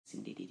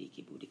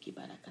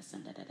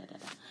sanda da da da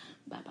da.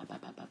 Ba ba ba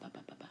ba ba ba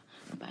ba ba ba.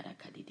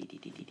 Baraka di di di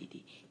di di di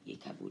di.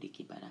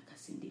 Yekaburiki baraka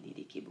sindi di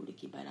di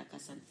kiburiki baraka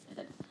sanda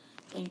da da.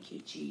 Thank you,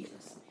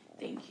 Jesus.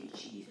 Thank you,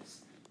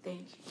 Jesus.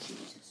 Thank you,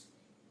 Jesus.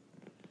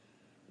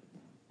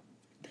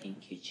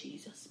 Thank you,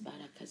 Jesus.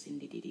 Baraka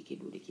sindi di di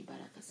kiburiki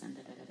baraka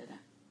sanda da da da da.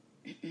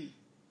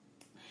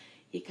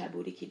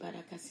 Yekaburiki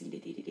baraka sindi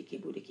di di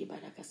kiburiki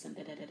baraka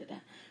sanda da da da da.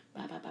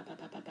 Ba ba ba ba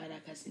ba ba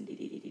baraka sindi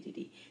di di di di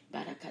di.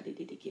 Baraka di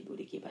di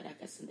kiburiki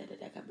baraka sanda da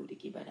da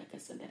kaburiki baraka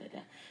sanda da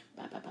da.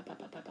 Ba ba ba ba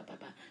ba ba ba ba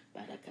ba.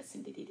 Baraka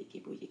sindi di di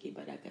kiburiki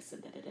baraka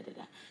sanda da da da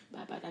da.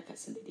 Ba baraka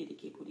sindi di di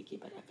kiburiki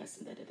baraka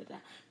sanda da da da.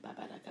 Ba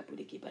baraka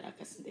buriki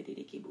baraka sindi di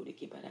di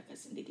kiburiki baraka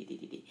sindi di di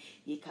di di.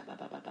 Yeka ba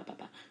ba ba ba ba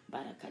ba.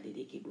 Baraka di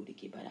di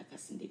kiburiki baraka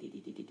sindi di di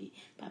di di di.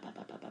 Ba ba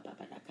ba ba ba ba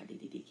baraka di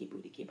di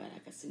kiburiki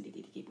baraka sindi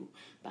di di kibu.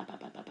 Ba ba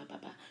ba ba ba ba.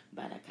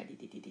 Baraka di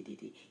di di di di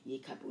di.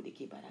 Yeka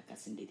buriki baraka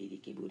sindi di di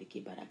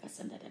kiburiki baraka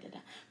sanda da da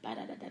da.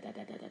 Bara da da da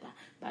da da da da.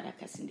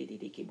 Baraka sindi di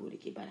di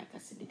kiburiki baraka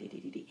sindi di di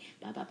di di.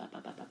 Ba ba ba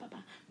ba ba ba ba ba.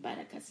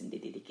 Baraka sindi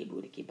di di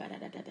kiburiki bara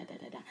da da da da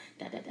da da.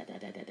 Da da da da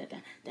da da da da.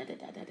 Da da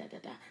da da da da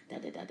da. Da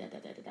da da da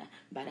da da da.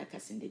 Baraka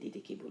sindi di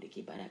di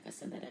kiburiki baraka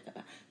sanda da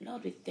da.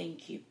 Lord, we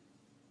thank you.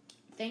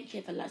 Thank you,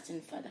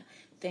 everlasting Father.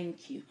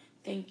 Thank you.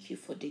 Thank you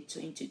for the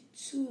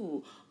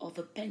 22 of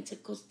a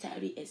Pentecost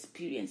TARRY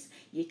experience.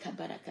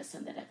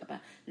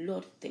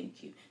 Lord,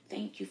 thank you.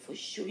 Thank you for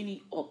showing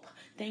up.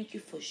 Thank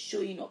you for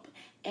showing up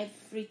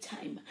every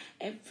time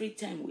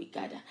we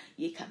gather.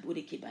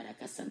 Yekaburiki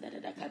baraka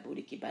sandada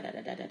kaburiki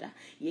barada da da da.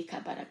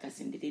 Yekabaraka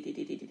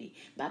sindidi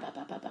ba ba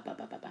ba ba ba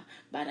ba ba ba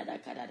barada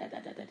kada da da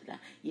da da da.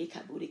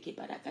 Yekaburiki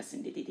baraka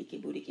sindidi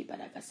kiburiki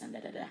baraka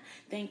sandada da.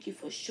 Thank you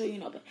for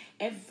showing up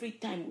every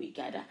time we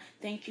gather.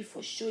 Thank you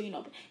for showing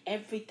up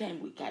every time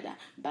we gather.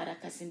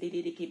 Baraka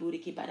sindidi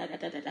kiburiki barada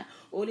da da da.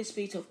 Holy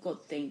Spirit of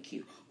God, thank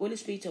you. Holy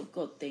Spirit of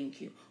God,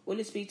 thank you.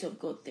 Holy Spirit of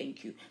God,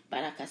 thank you.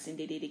 Baraka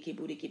sindidi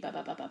kiburiki ba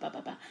ba ba ba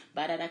ba ba.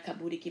 Baraka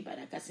kaburiki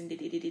baraka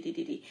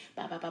sindidi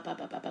ba ba ba ba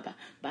ba ba ba.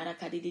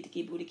 Baraka didi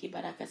kiburiki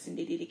baraka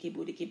sindidi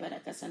kiburiki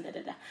baraka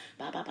sandada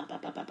ba ba ba ba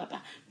ba ba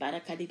ba.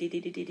 Baraka didi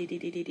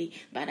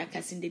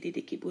baraka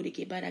sindidi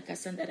kiburiki baraka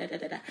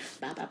sandada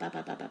ba ba ba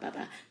ba ba ba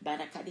ba.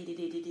 Baraka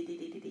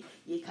didi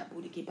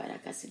yekaburiki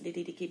baraka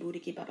sindidi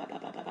kiburiki ba ba ba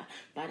ba ba.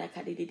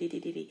 Baraka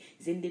didi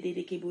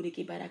zindidi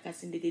kiburiki baraka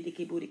sindidi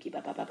kiburiki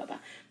ba ba ba ba ba.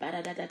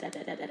 Barada da da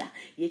da da da.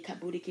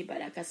 Yekaburiki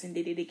baraka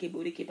sindidi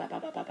kiburiki ba ba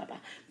ba ba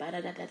ba.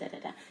 Barada da da da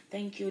da.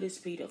 Thank you, Holy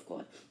Spirit of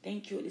God.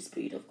 Thank you, Holy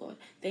Spirit of God.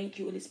 Thank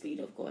you, Holy Spirit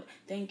of God.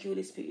 Thank you,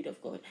 Holy Spirit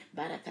of God.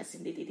 Baraka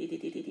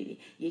sindidi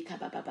yeka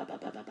ba ba ba ba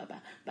ba ba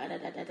ba.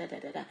 Barada da da da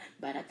da da.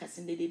 Baraka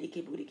sindidi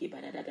kiburiki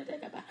barada da da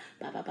da ba.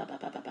 Ba ba ba ba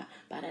ba ba ba.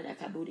 Barada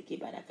kaburiki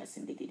baraka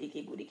sindidi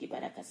kiburiki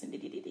baraka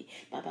sindidi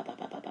ba ba ba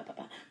ba ba ba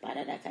ba.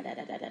 Barada kada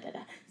da da da da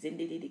da.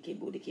 Zindidi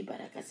kiburiki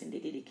baraka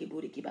sindidi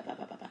kiburiki ba ba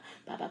ba ba ba.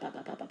 Ba ba ba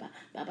ba ba ba ba.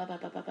 Ba ba ba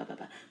ba ba ba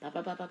ba. Ba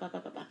ba ba ba ba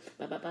ba ba.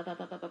 Ba ba ba ba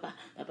ba ba ba.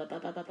 Ba ba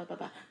ba ba ba ba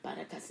ba.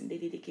 Baraka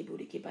sindidi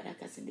kiburiki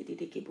baraka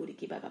sindidi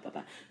kiburiki ba ba ba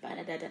ba.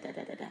 Barada da da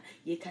da da da.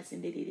 Yeka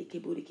sindidi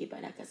kiburiki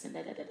baraka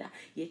sindada da da.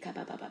 Yeka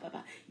ba ba ba ba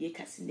ba.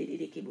 Yeka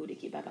sindidi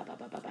kiburiki ba ba ba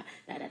ba ba.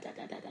 Da da da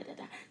da da da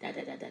da. Da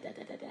da da da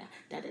da da da.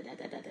 Da da da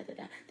da da da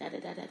da. Da da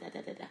da da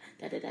da da da.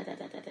 Da da da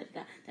da da da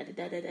da. Da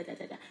da da da da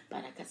da da.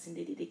 Baraka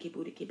sindidi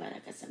kiburiki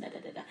baraka sindada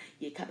da da.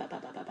 Yeka ba ba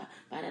ba ba ba.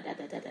 Barada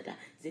da da da da.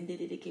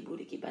 Zindidi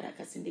kiburiki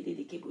baraka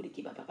sindidi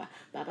kiburiki ba ba ba.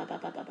 Ba ba ba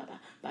ba ba ba.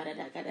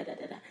 Barada da da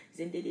da da.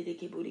 Zindidi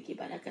kiburiki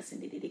baraka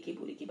sindidi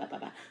kiburiki ba ba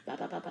ba. Ba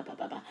ba ba ba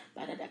ba ba.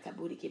 Barada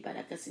kaburiki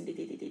baraka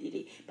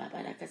sindidi ba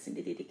baraka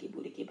sindidi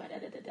kiburiki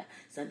barada da da.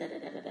 Sanda da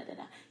da da da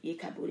da.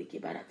 Yekaburiki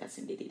baraka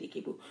sindidi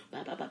kibu.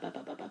 Ba ba ba ba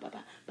ba ba ba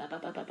ba. Ba ba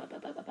ba ba ba ba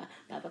ba ba.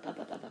 Ba ba ba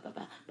ba ba ba ba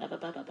ba. Ba ba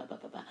ba ba ba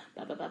ba ba.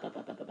 Ba ba ba ba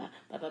ba ba ba.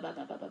 Ba ba ba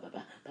ba ba ba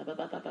ba. Ba ba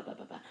ba ba ba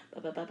ba ba. Ba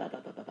ba ba ba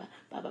ba ba ba.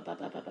 Ba ba ba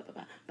ba ba ba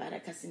ba.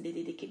 Baraka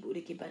sindidi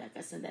kiburiki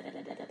baraka sanda da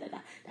da da da da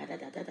da da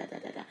da da da da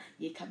da da.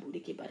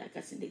 Yekaburiki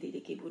baraka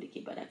sindidi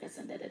kiburiki baraka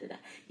sanda da da da.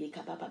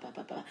 Yekaba ba ba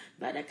ba ba.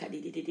 Baraka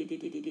didi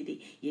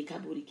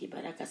yekaburiki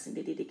baraka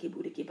sindidi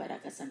kiburiki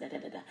baraka sanda da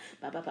da da.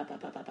 Ba ba ba ba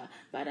ba ba.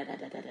 Bara da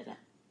da da da da.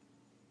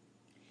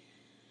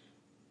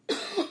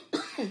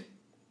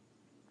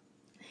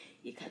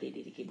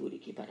 Yekadidi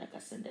kiburiki baraka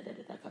sanda da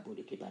da da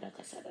kaburiki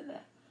baraka sanda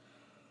da.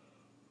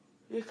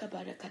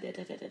 Yekabaraka da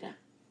da da da da.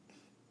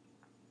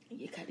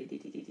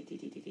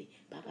 Yekadidi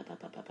ba ba ba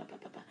ba ba ba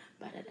ba ba.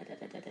 Bara da da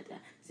da da da da.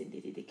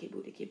 Zindidi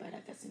kiburiki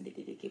baraka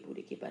sindidi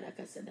kiburiki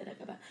baraka sanda da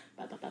ba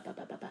ba ba ba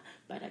ba ba.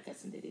 Baraka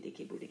sindidi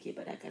kiburiki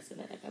baraka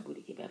sanda da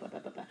kaburiki ba ba ba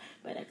ba.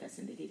 Baraka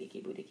sindidi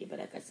kiburiki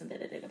baraka sanda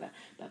da da ba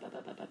ba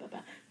ba ba ba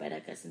ba.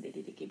 Baraka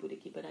sindidi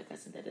kiburiki baraka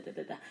sanda da da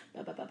da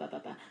ba ba ba ba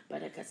ba.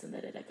 Baraka sanda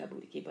da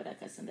kaburiki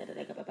baraka sanda da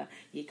da ba ba.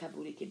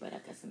 Yekaburiki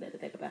baraka sanda da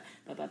da ba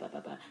ba ba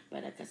ba ba.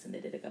 Baraka sanda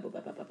da kabu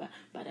ba ba ba ba.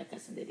 Baraka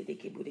sindidi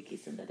kiburiki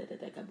sanda da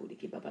da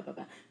kaburiki ba ba ba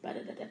ba.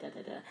 Bara da da da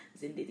da da.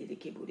 Zindidi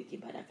kiburiki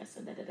baraka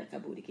sanda da da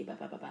kaburiki ba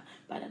ba ba ba.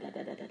 Bara da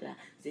da da da da.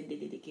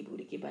 Zindidi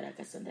kiburiki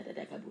baraka sanda da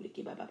da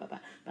kaburiki ba ba ba ba.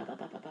 Ba ba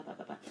ba ba ba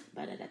ba ba.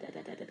 Bara da da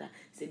da da da.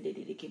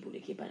 Zindidi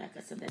kiburiki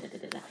baraka sanda da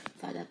da da.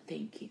 Father,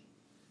 thank you.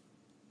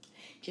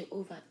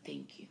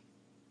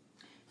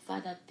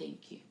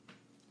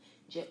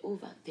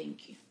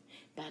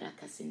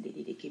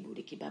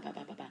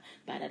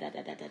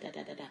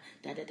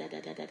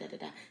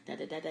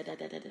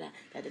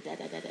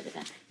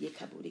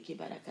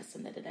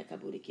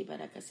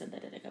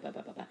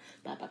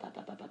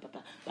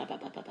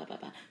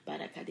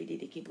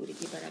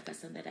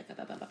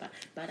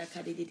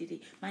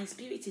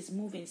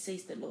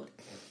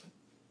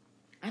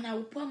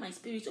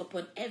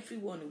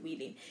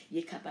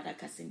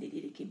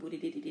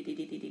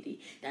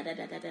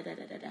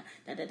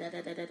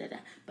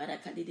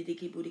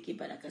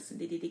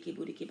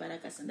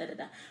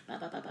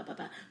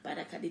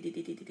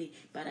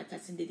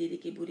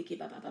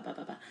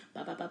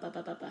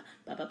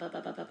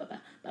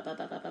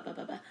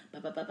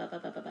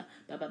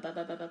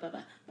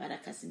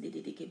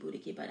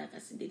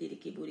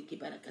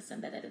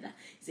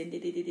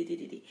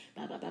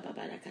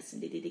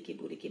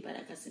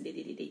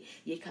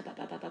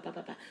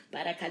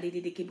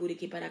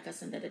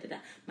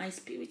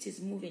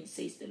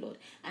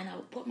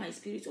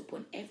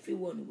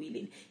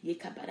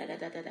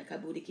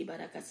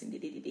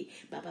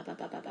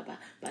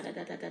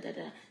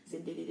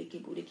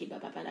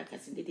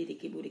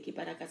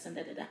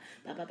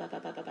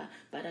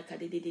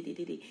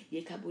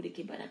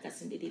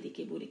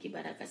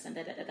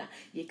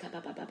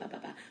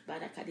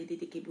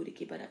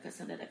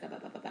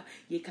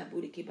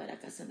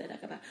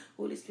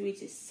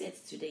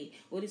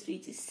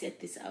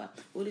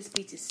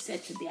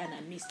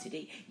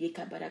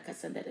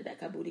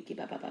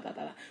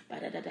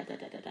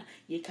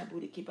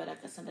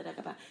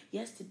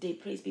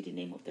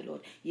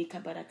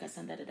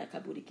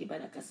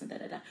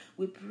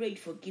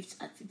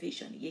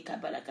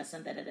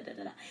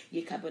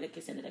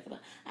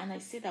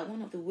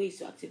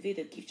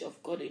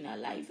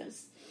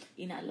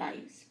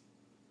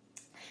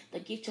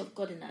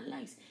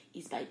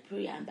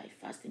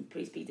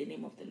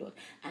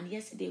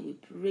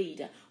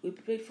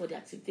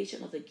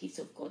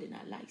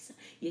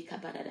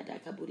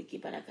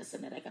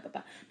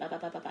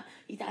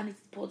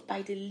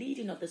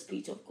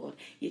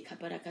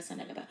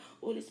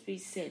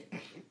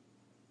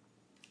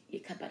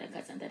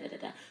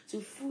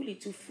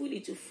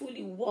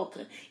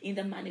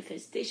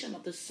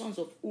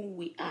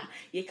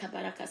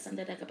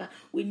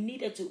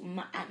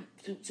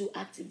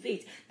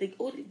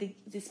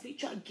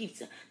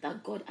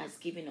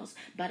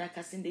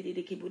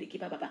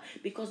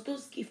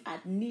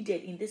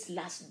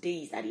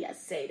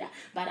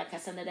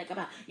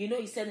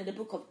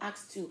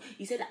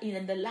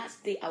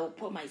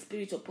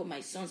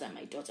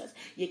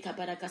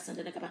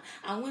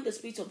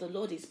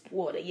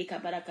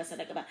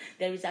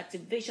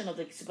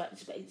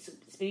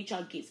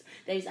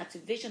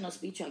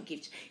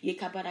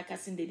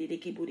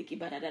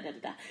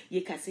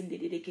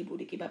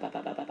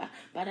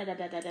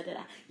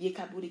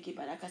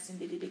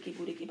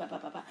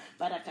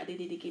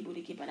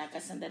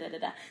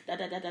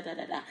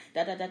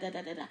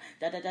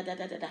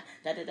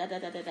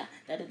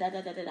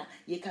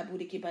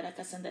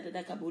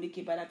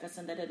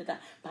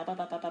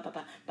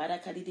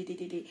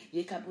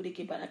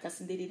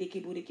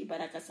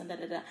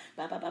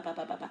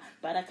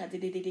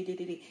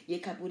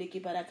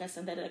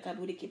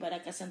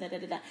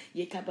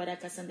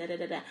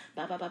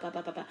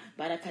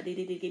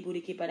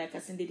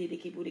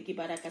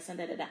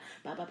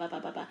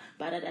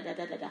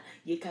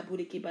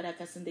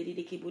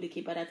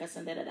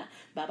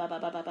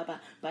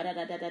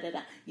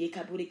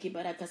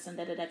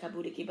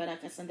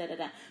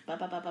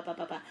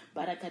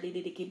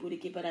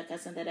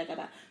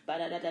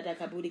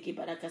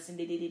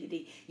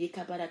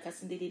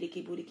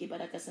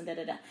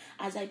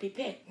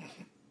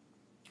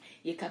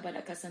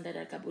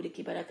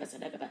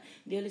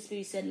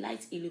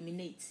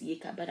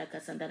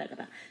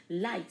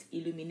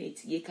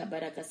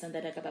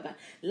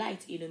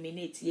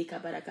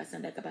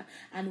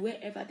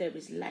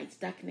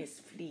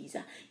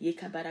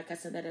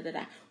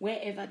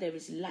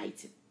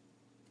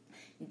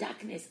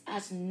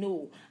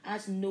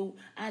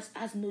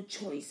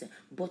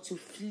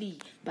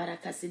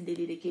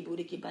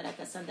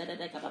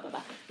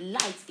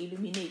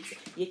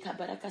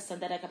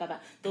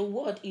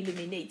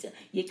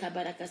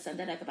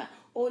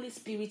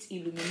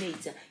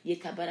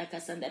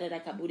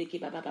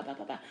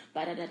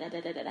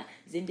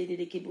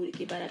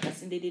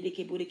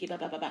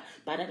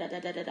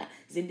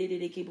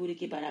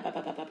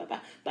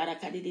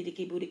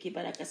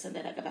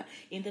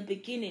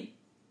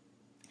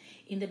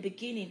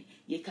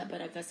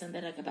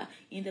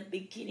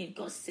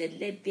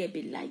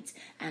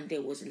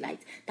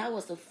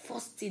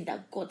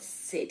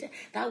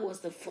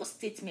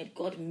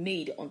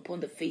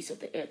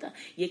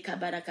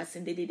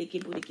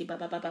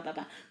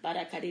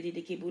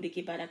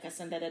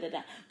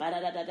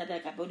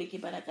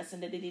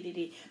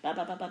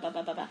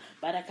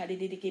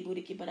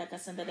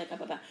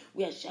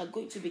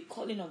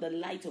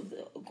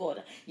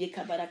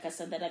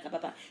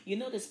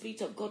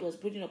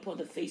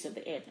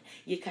 the earth.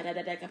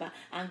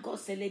 And God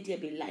said, let there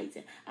be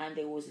light, and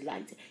there was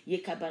light.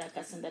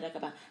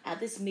 At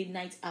this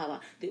midnight hour,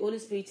 the Holy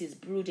Spirit is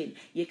brooding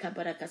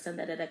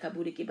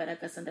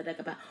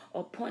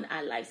upon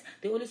our lives.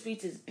 The Holy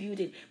Spirit is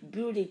brooding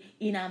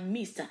in our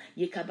midst.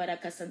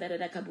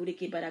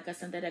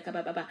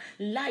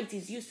 Light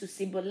is used to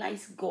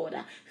symbolize God,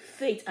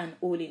 faith, and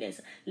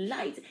holiness.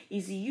 Light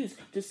is used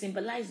to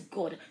symbolize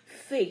God,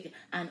 faith,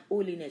 and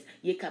holiness.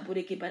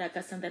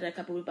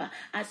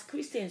 As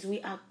Christians,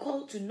 we are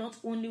called to not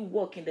only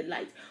walk in the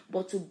light,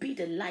 but to be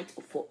the light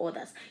for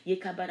others. We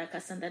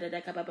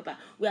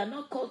are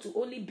not called to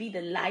only be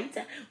the light,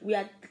 we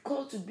are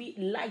called to be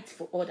light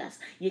for others.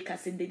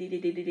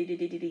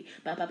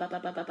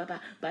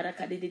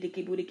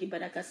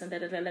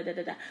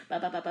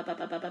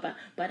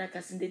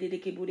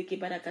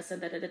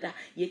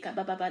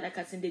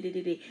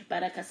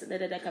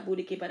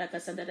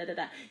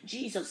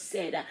 Jesus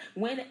said,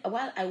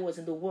 while I was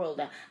in the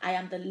world, I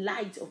am the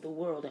light of the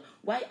world.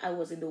 While I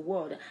was in the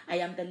world, I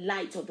am the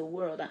light of the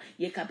world.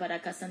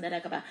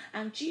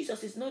 And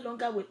Jesus is no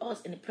longer with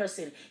us in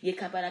person,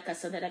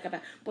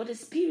 but the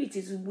Spirit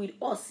is with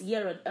us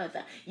here on earth.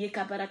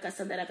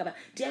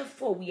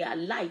 Therefore we are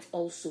light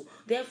also.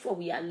 Therefore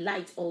we are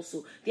light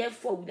also.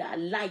 Therefore we are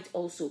light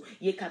also.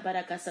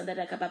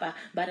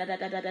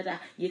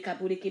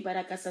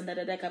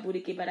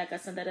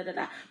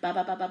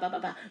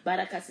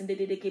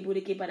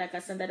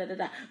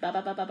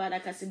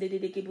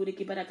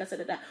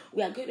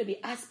 We are going to be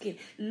asking,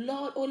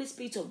 Lord, Holy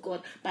Spirit of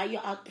God, by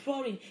your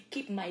outpouring,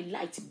 keep my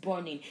light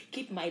burning.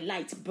 Keep my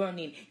light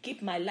burning.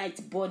 Keep my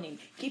light burning.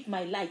 Keep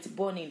my light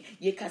burning.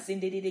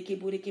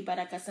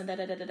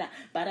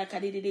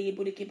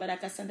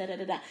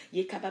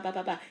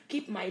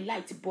 Keep my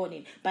light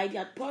burning. By the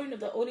outpouring of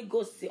the Holy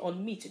Ghost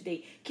on me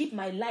today, keep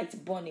my light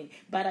burning.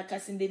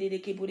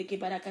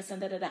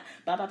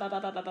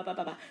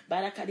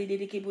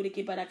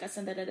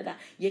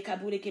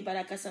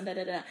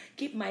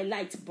 Keep my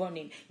light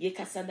burning.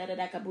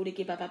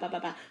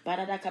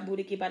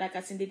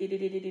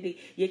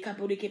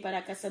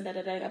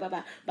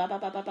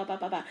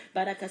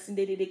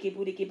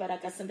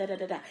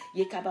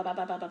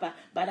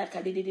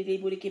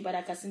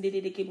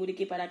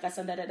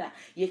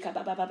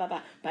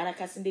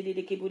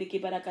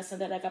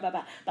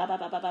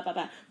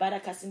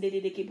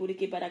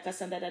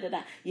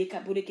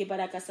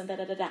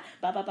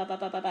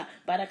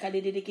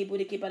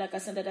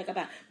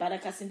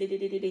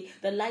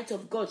 The light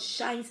of God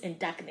shines in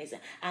darkness,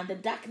 and the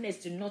darkness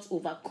do not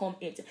overcome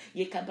it.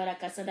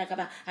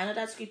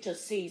 Another scripture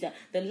says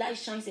the light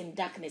shines in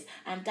darkness,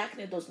 and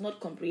darkness does not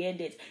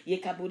comprehend it.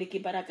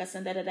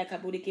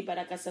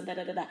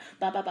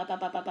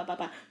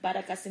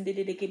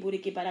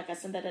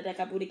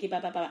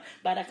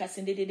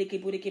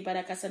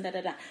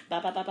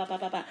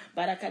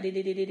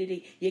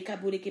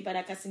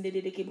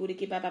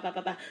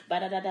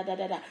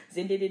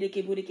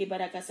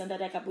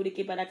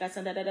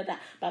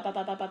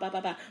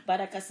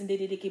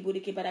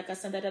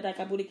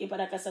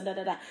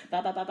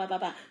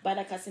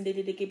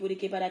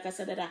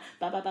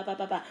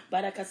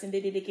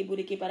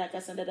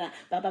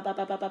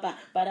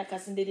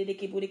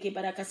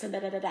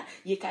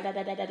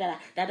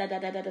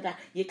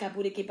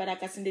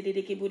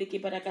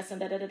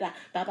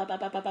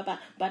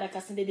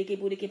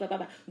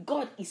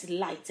 God is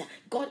light.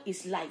 God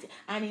is light,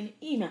 and in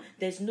him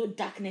there's no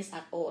darkness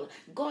at all.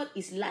 God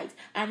is light,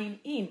 and in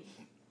him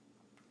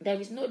there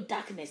is no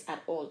darkness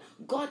at all.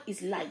 God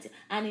is light,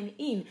 and in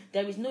him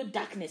there is no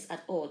darkness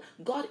at all.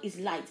 God is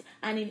light,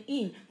 and in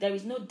him there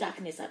is no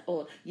darkness at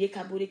all. God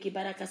is light, and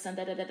in him there is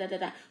no darkness at all.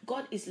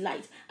 God is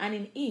light, and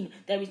in him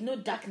there is no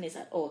darkness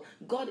at all.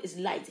 God is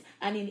light,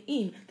 and in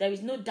him there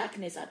is no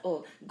darkness at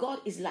all. God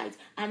is light,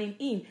 and in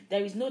him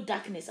there is no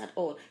darkness at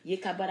all.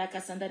 God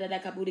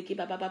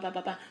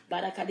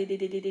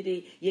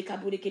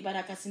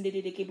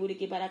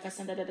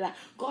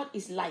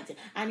is light,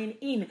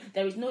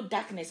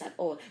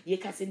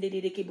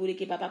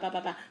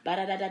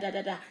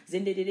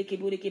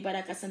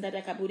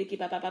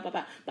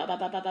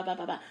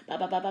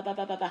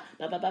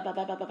 in him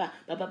there is no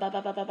darkness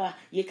at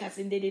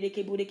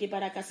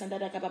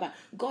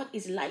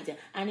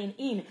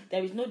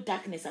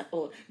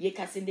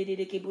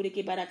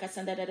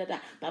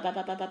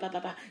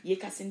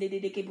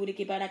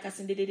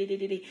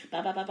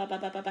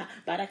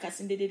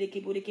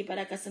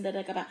all.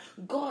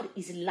 God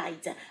is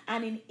light,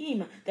 and in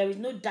him there is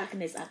no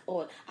darkness at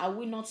all. Are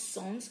we not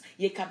sons?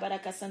 If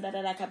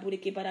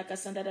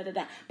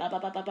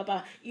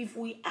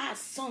we are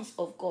sons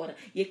of God,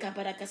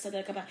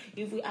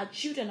 if we are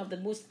children of the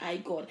Most High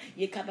God,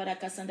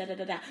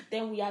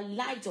 then we are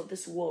light of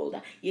this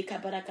world.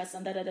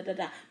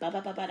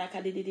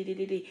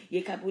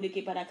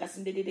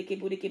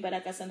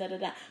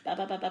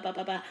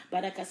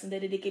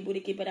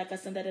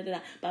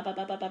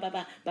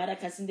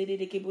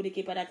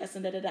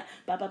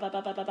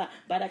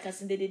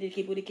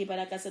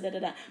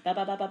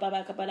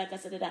 baraka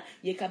sadada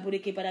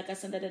yekaburiki baraka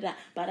sandada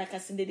baraka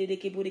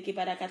sindedeke buriki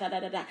baraka da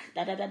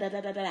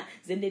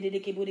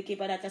zendedeke buriki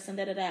baraka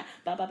sandada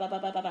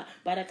baba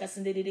baraka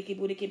sindedeke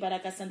buriki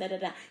baraka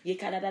sandada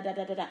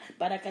yekada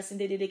baraka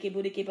sindedeke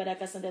buriki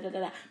baraka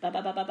sandada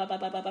baba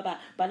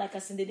baraka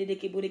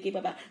sindedeke buriki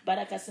baba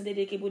baraka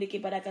sindedeke buriki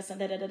baraka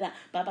sandada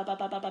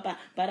baba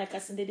baraka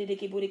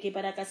sindedeke buriki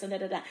baraka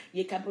sandada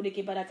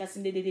yekaburiki baraka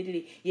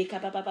sindedeke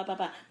yekaba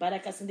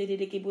baraka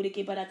sindedeke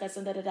buriki baraka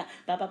sandada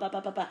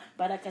baba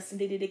baraka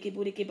sindedeke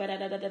buriki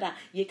barada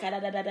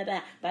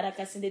yekada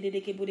baraka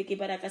sindedeke buriki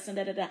baraka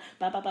sandada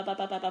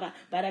baba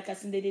baraka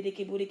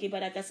sindedeke buriki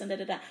baraka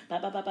sandada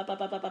baba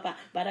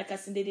baraka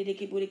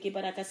sindedeke buriki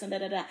baraka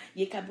sandada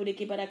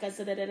yekaburiki baraka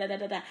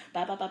sandada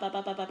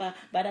baba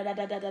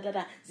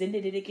barada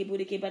zendedeke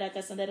buriki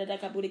baraka sandada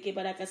kaburiki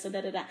baraka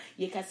sandada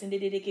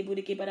yekasindedeke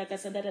buriki baraka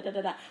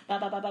sandada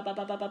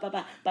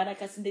baba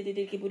baraka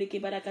sindedeke buriki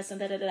baraka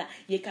sandada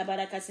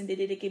yekabaraka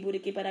sindedeke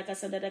buriki baraka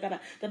sandada.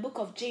 The book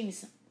of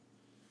James.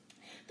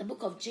 The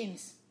book of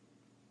James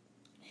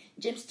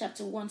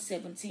chapter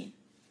 1:17.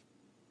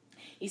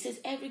 It says,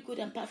 every good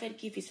and perfect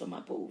gift is from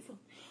above,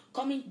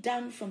 coming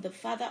down from the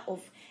Father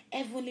of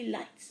heavenly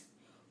lights,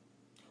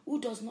 who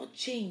does not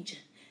change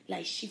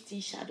like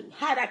shifting shadow.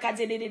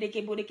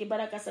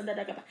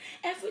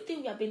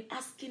 Everything we have been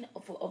asking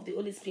of the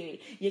Holy Spirit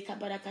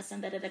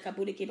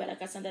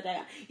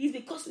is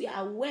because we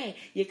are aware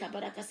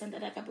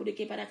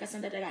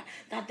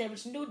that there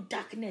is no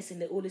darkness in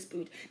the Holy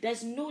Spirit. There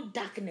is no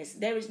darkness.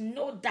 There is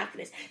no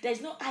darkness. There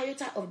is no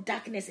iota of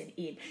darkness in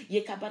Him.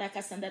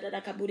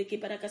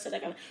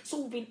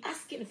 So we've been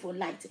asking for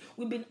light.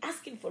 We've been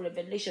asking for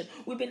revelation.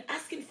 We've been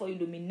asking for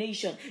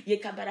illumination.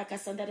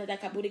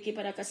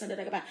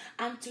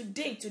 And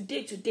today,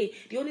 the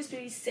Holy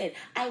Spirit said,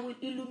 I will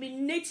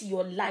illuminate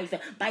your life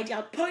by the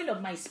outpouring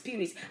of my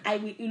spirit. I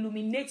will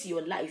illuminate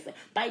your life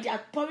by the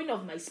outpouring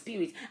of my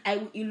spirit. I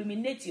will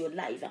illuminate your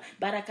life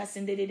by the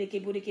outpouring of my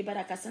spirit. I will illuminate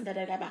your life.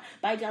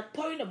 By the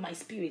outpouring of my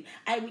spirit,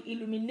 I will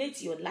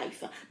illuminate your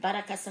life.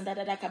 By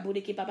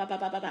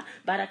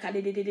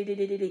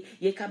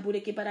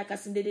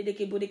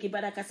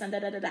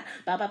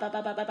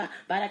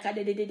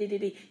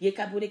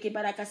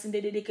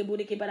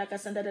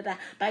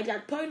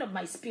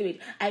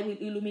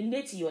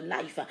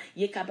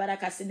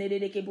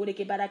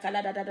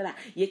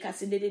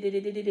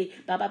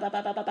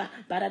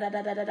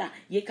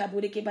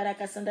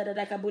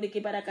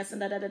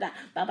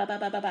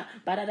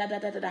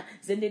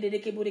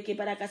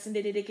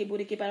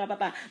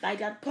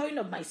the outpouring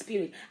of my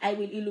spirit, I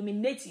will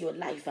illuminate your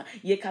life.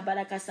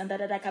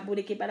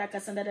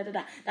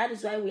 That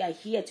is why we are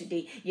here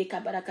today.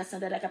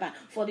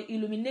 For the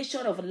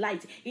illumination of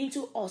light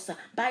into us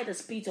by the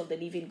Spirit of the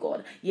living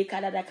God.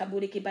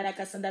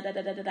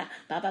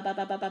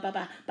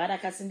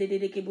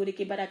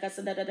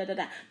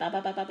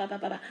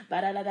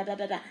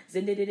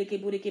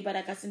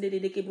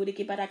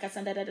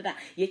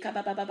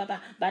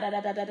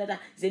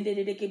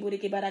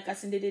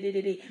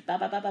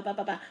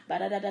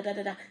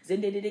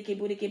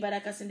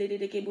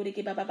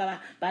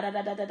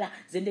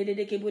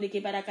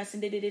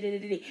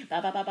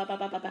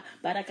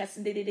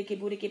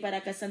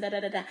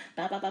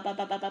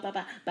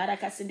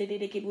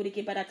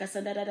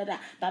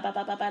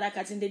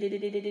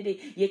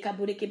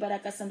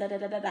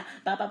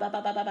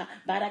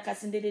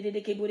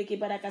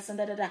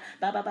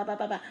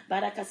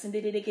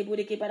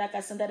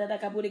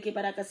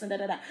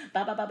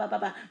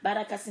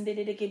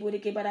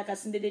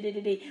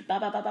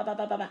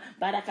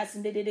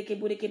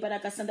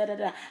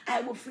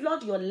 I will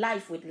flood your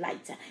life with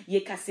light.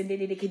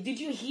 Did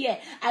you hear?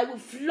 I will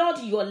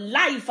flood your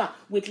life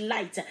with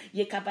light.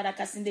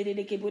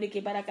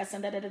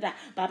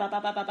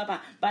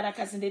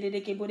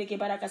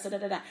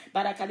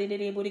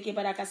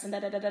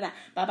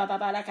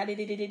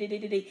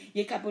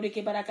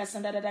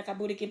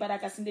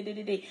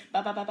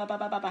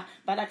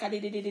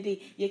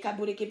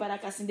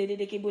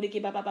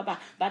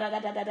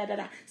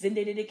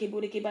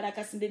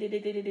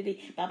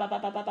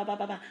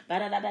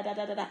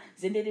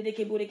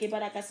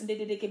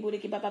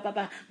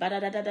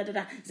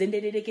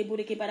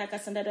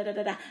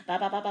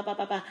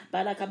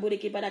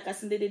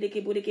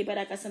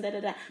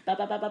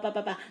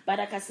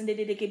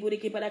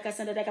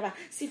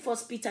 See 1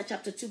 Peter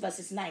chapter 2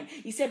 verses 9.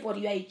 He said, but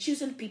you are a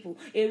chosen people,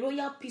 a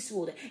royal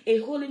priesthood, a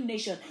holy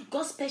nation,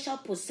 God's special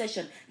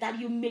possession, that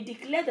you may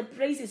declare the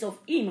praises of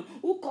Him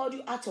who called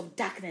you out of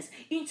darkness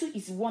into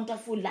His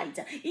wonderful light,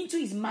 into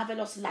His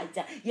marvelous light.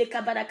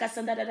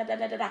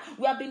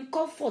 We have been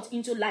called forth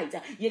into light.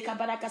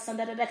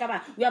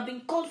 We have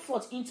been called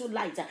forth into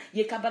light.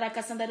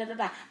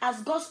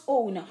 As God's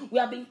own, we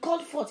have been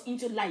called forth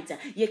into light.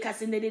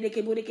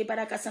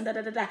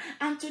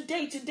 And And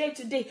today,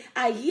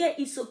 I hear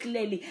it so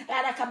clearly.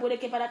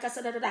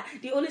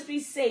 The Holy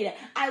Spirit said,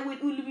 I will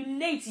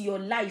illuminate your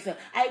life.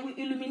 I will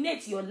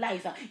illuminate your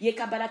life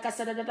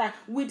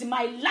with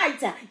my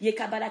light.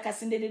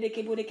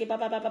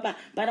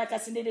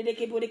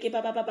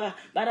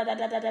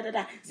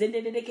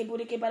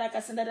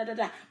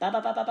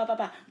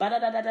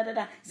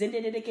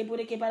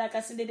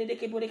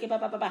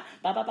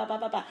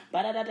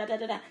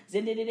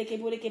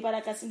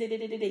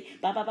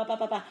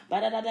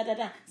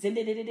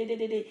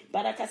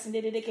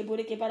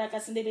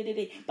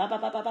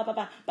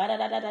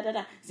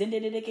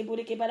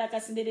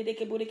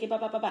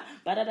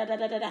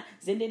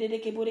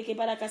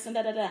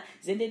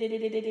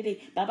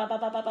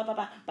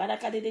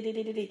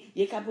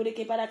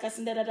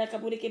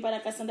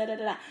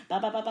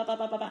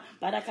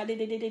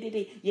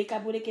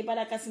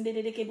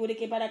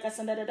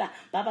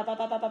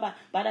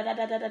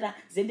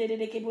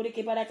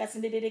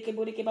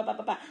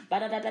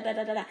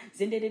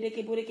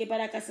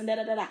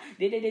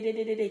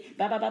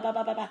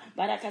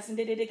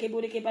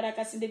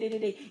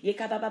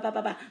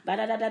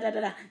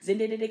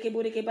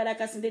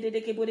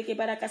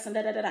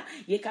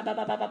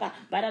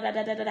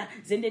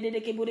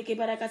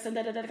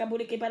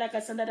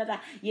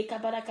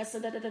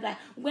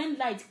 When light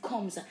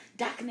comes,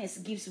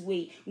 darkness gives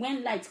way.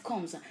 When light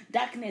comes,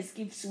 darkness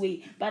gives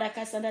way.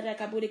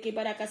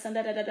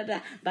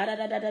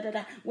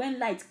 When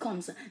light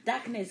comes,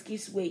 darkness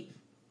gives way.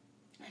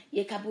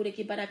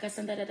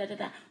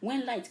 When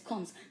light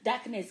comes,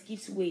 darkness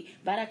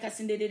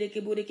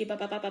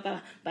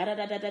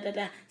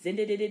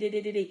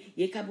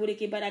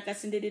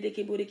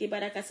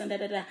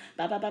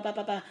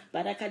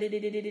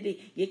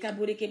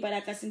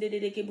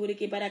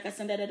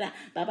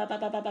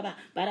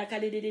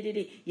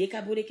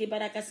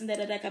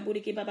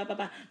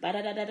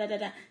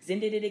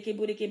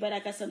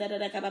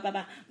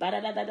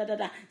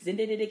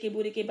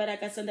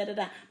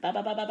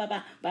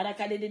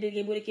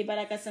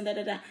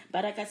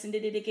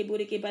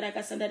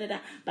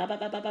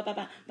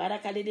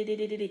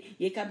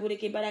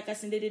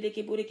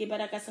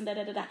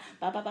way.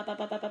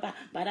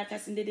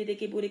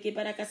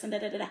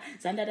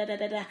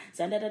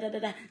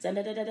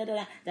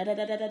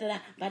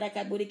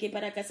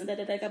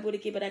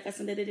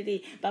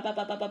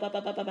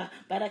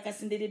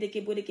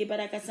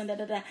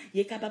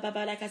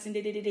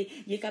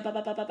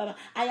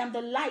 I am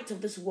the light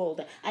of this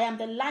world. I am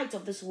the light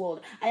of this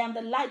world. I am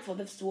the light for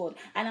this world.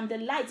 I am the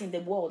light in the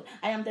world.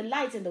 I am the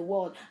light in the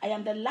world. I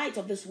am the light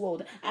of this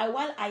world.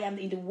 While I am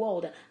in the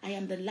world, I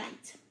am the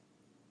light.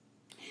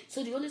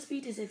 So the Holy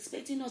Spirit is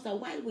expecting us that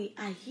while we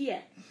are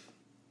here,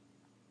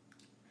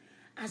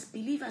 as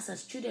believers,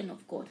 as children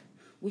of God,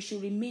 we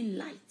should remain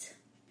light.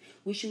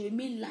 We should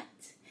remain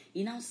light.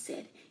 He now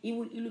said, He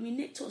will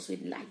illuminate us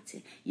with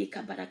light.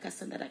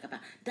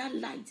 That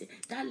light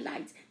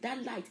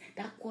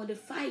that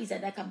qualifies,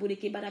 that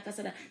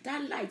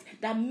light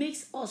that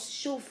makes us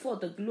show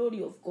forth the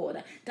glory of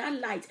God. That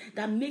light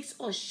that makes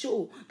us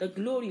show the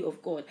glory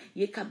of God.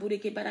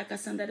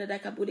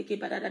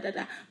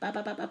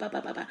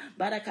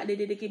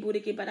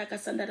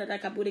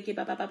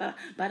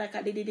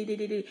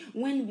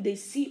 When they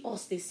see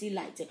us, they see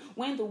light.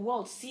 When the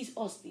world sees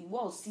us, the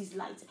world sees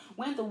light.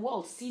 When the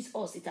world sees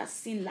us, it has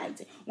seen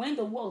light. When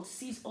the world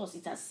sees us,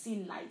 it has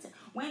seen light.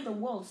 When the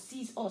world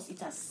sees us, it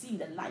has seen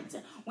the light.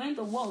 When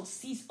the world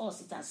sees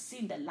us, it has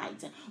seen the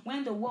light.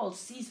 When the world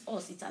sees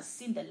us, it has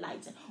seen the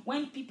light.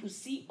 When people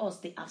see us,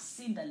 they have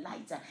seen the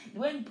light.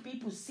 When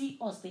people see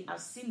us, they have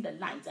seen the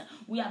light.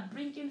 We are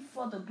bringing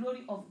forth the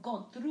glory of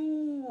God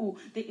through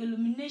the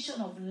illumination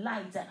of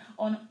light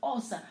on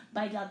us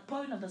by the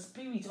outpouring of the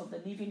Spirit of the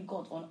living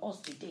God on us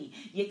today.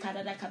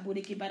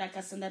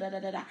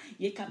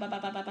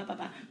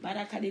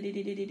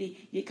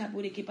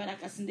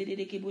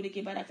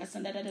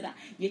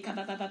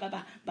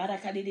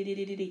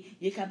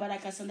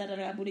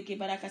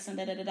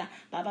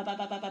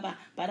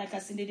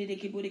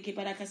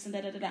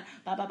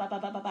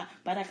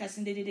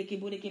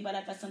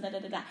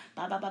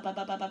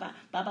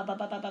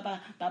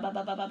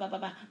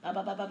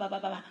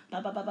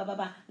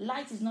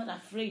 Light is not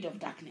afraid of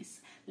darkness.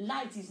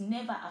 Light is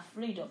never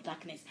afraid of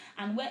darkness.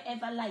 And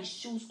wherever light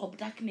shows up,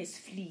 darkness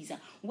flees.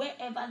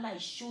 Wherever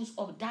light shows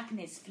up,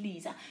 darkness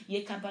flees.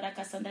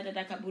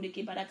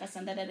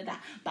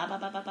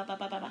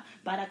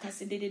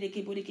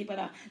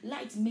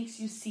 Light makes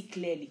you see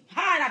clearly.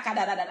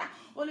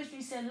 Holy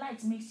Spirit said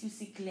light makes you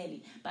see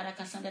clearly.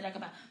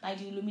 By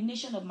the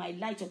illumination of my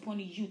light upon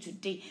you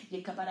today,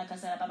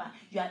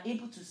 you are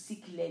able to see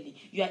clearly.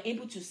 You are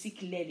able to see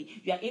clearly.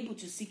 You are able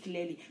to see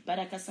clearly.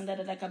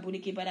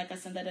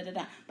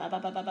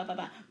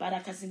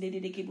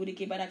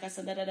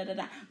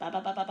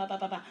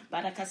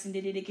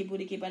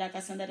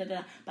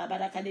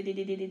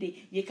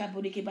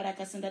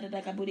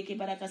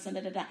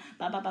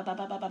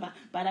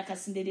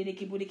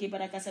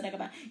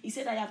 He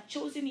said, I have chosen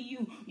chosen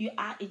you. You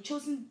are a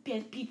chosen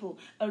people,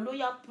 a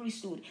royal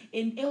priesthood,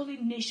 an holy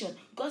nation,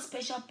 God's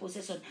special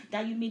possession,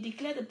 that you may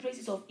declare the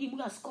praises of him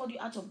who has called you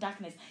out of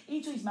darkness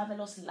into his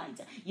marvelous light.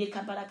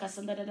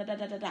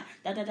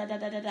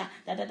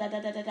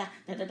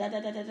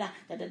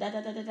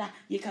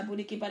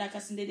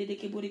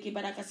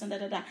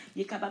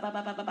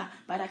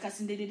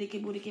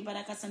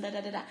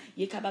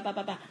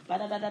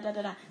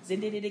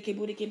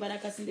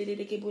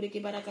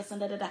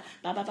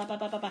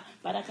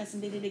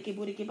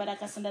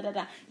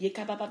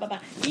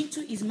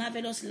 Into his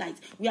marvelous light.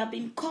 We have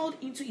been called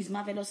into his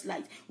marvelous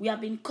light. We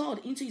have been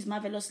called into his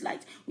marvelous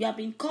light. We have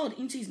been called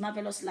into his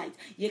marvelous light.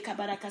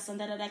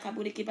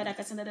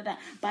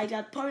 By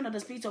the pouring of the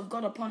Spirit of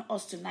God upon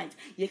us tonight.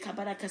 We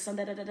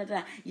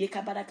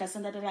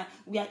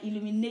are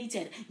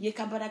illuminated.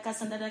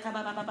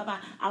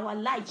 Our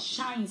light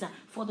shines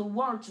for the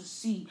world to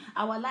see.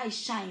 Our light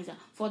shines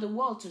for the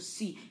world to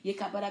see.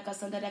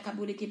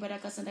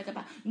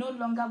 No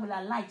longer will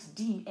our light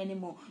dim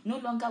anymore. No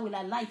longer will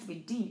our light be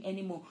dim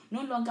anymore.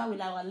 No longer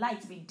will our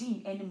light be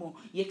dim anymore.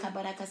 No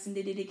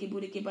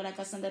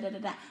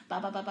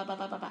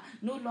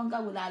longer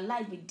will our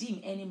light be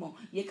dim anymore.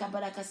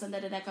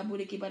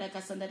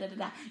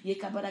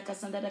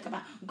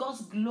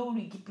 God's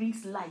glory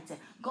brings light.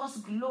 God's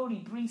glory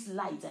brings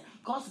light.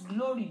 God's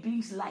glory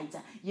brings light.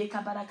 God's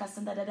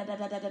glory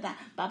brings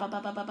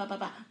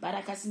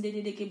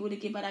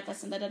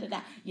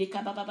light.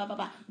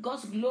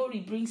 God's glory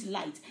brings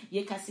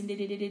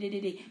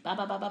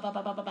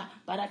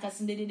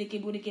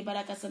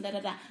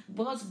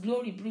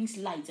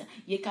light.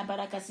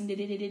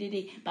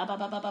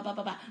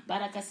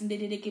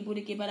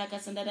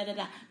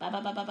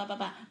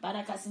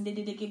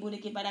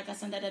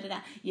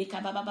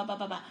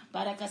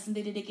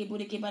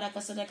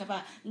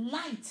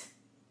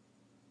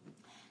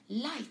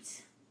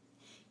 Light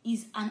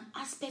is an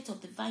aspect of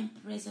divine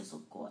presence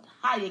of God.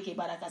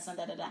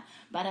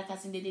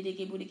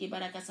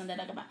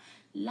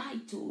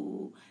 Light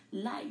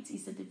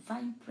is the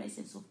divine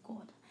presence of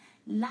God.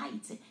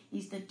 Light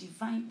is the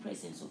divine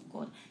presence of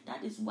God.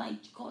 That is why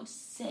God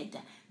said,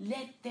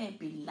 let there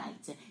be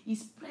light.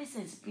 His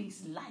presence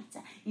brings light.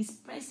 His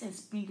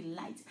presence brings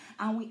light.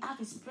 And we have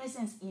his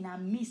presence in our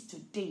midst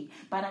today.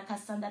 By the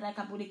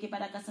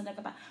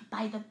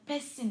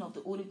person of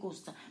the Holy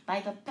Ghost.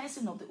 By the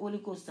person of the Holy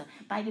Ghost.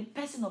 By the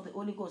person of the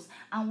Holy Ghost.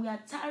 And we are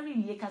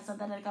tarrying.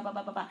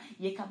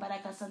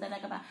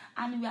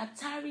 And we are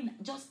tarrying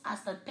just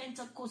as the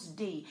Pentecost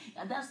day.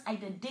 That's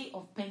like the day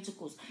of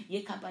Pentecost.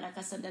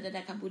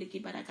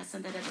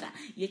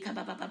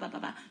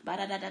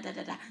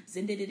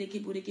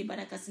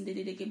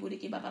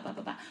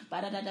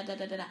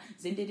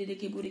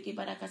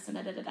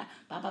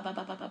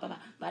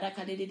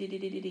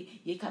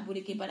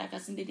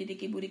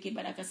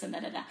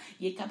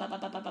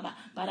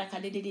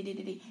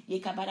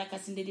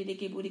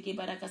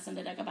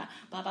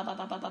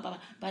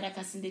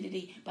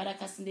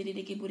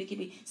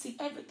 See,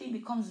 everything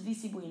becomes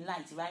visible in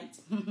light, right?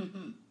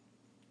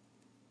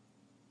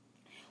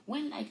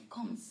 When light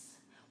comes,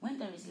 when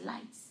there is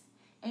light,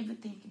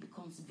 everything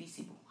becomes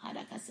visible.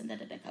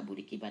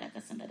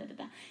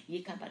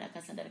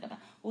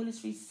 Holy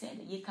Spirit said,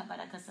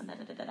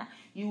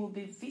 you will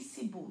be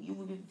visible, you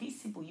will be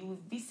visible, you will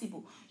be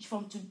visible.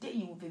 From today,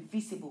 you will be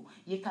visible.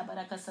 You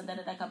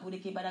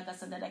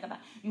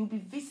will be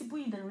visible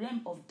in the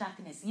realm of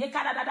darkness.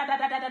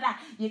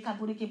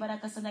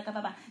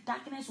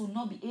 Darkness will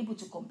not be able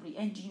to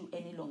comprehend you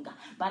any longer.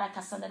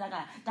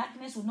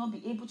 Darkness will not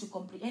be able to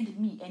comprehend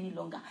me any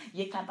longer.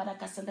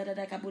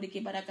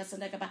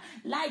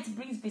 Light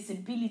brings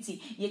visibility.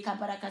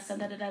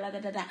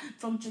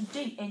 From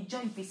today,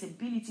 enjoy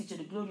visibility to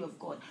the glory of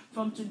God.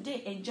 From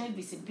today, enjoy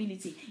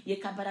visibility.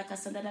 In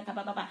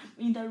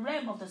the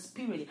realm of the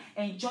Spirit,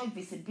 enjoy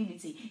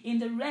visibility. In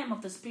the realm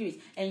of the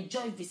Spirit,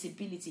 enjoy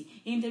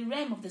visibility. In the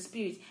realm of the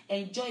Spirit,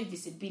 enjoy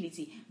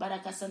visibility.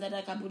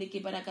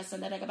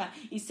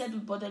 He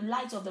said, but the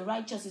light of the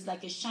righteous is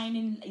like a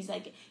shining, is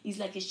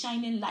like a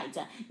shining light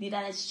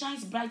that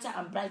shines brighter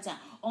and brighter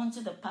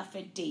unto the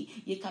perfect day.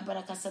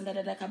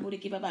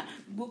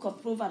 Book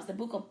of Proverbs, the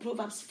book of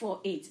Proverbs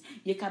 4:8.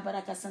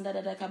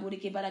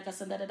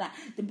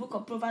 The book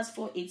of Proverbs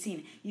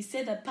 4:18. He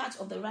said the path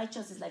of the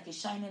righteous is like a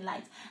shining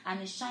light,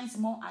 and it shines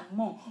more and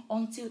more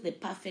until the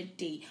perfect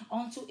day,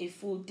 unto a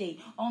full day,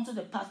 unto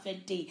the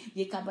perfect day.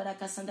 The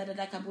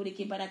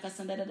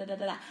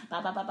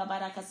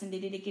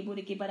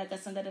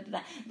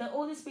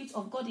Holy Spirit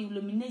of God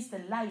illuminates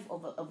the life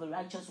of a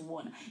righteous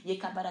one.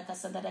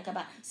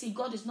 See,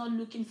 God is not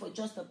looking for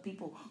just the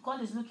people.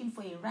 God is looking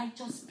for a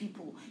righteous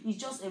people. He's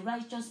just a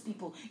righteous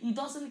people. He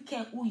doesn't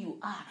care who you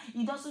are.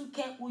 He doesn't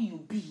care who you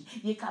be.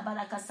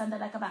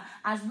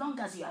 As long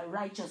as you are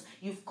righteous,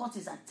 you've caught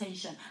his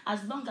attention.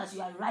 As long as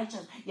you are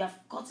righteous, you have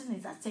gotten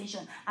his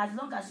attention. As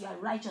long as you are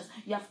righteous,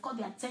 you have caught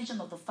the attention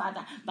of the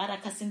Father.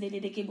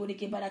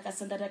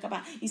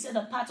 He said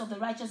the path of the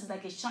righteous is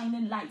like a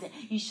shining light.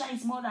 It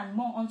shines more and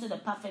more unto the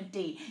perfect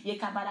day.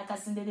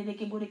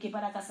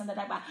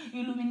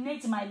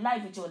 Illuminate my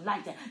life with your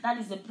light. That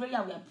is the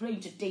prayer we are praying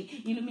today.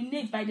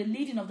 Illuminate by the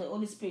leading of the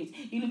Holy Spirit.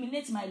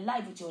 Illuminate my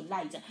life with your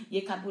light.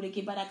 Illuminate my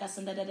life with your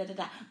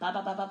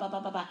light.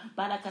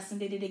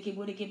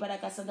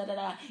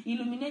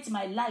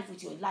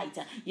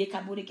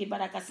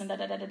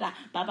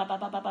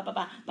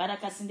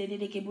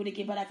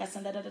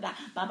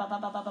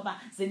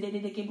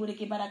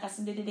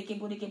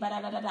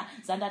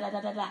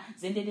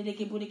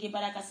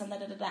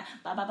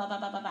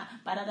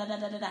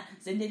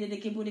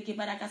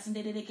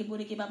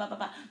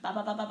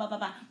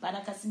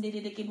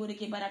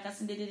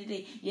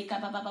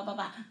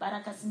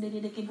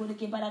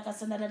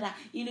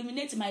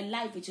 Illuminate my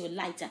life with your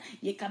light.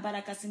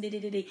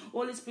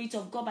 Holy Spirit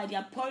of God, by the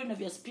outpouring of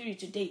your Spirit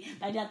today,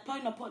 by the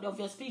outpouring of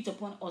your Spirit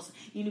upon us,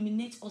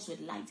 illuminate us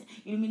with light.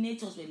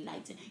 Illuminate us with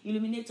light.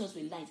 Illuminate us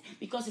with light.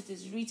 Because it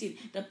is written,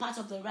 the path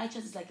of the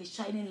righteous is like a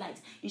shining light.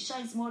 It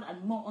shines more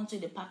and more unto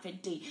the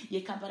perfect day.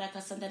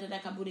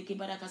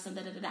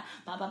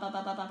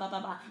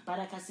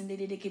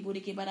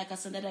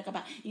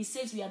 He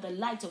says we are the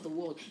light of the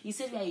world. He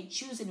says we are a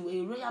chosen,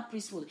 we're a royal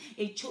priesthood,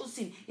 a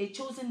chosen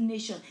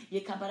nation, a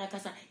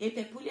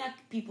peculiar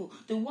people,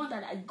 the one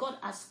that God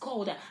has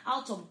called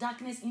out of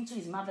darkness into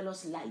his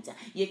marvelous light.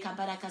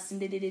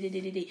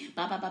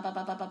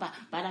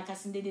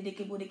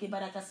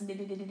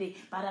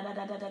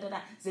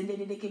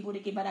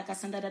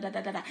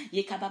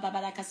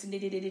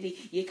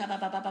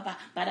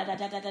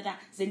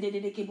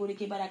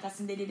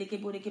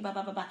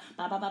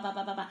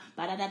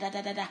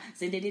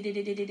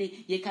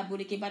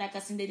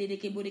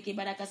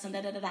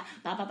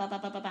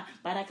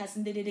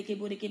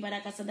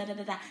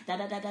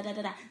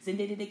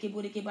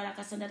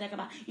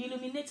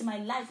 Illuminate my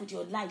life with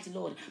your light,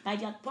 Lord, by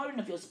the outpouring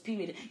of your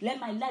Spirit. Let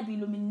my life be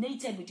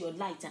illuminated with your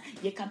light.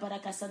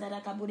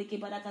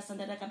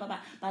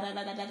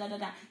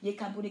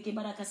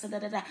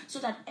 So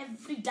that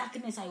every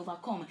darkness I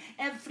overcome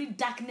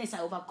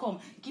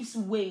gives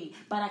way.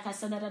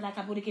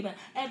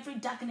 Every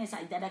darkness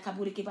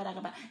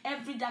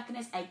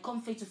I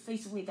come face to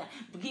face with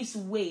gives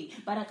way.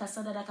 By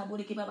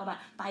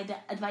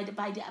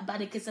the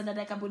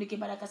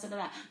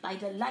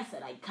light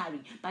that I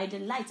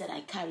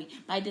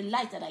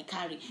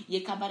carry,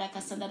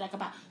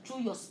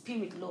 through your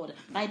Spirit, Lord,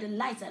 by the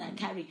light that I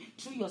carry,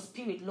 through your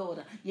Spirit,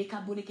 Lord.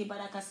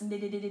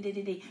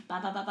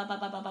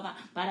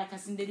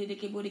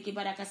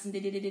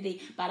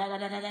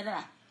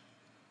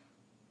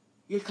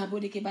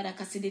 Yekaboreke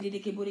baraka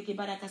sindedeke boreke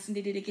baraka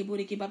sindedeke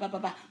boreke baba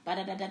baba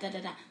barada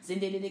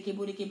zendedeke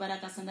boreke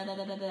baraka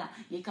sandada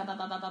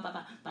yekababa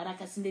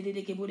baraka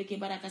sindedeke boreke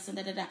baraka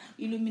sandada.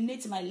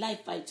 Illuminate my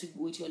life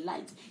with your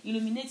light.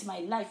 Illuminate my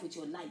life with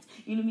your light.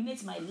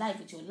 Illuminate my life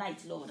with your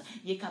light, Lord.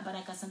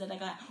 Yekabaraka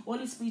sandada.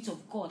 Holy Spirit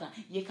of God,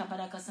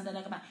 yekabaraka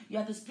sandada. You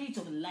are the Spirit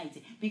of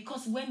light,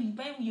 because when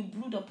you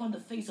brood upon the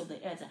face of the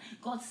earth,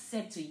 God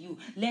said to you,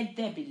 "Let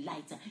there be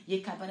light."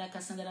 Yekabaraka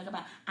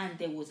sandada, and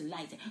there was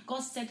light.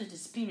 God said to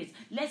the Spirit,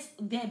 "Let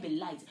there be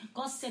light."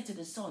 God said to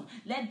the Son,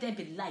 "Let there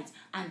be light,"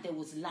 and there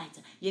was light.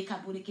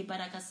 Yekaburiki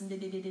baraka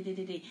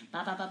sindededededede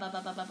baba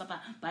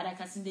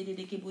baraka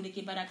sindededeke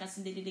buriki baraka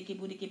sindededeke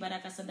buriki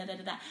baraka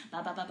sandada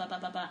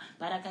baba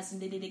baraka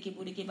sindededeke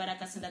buriki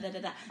baraka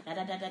sandada da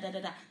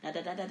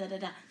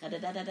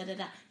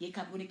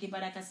yekaburiki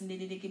baraka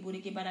sindededeke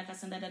buriki baraka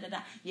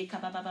sandada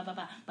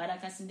yekababa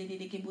baraka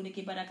sindededeke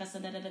buriki baraka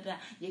sandada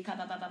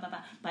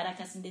yekababa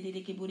baraka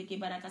sindededeke buriki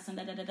baraka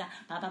sandada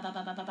baba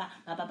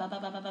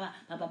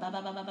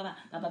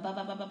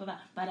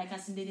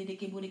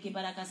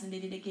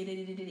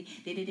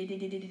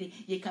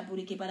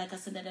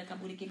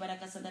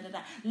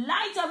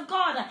light of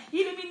God,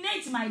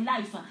 illuminate my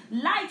life.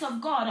 Light of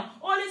God,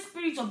 Holy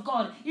Spirit of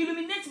God,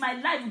 illuminate my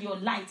life with your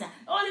light.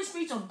 Holy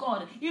Spirit of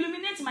God,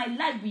 illuminate my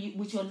life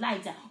with your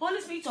light.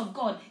 Holy Spirit of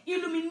God,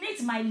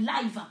 illuminate my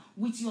life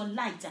with your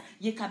light.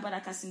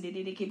 Yekabaraka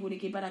sindedeke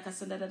bureke baraka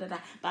sandada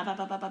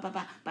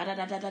baba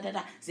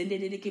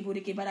zendedeke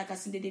bureke baraka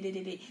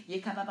sindedede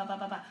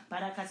yekababa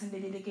baraka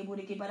sindedeke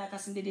bureke baraka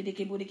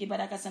sindedeke bureke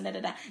baraka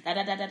sandada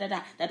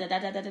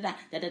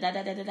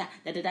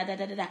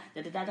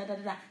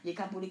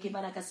yekabureke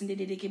baraka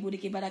sindedeke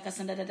bureke baraka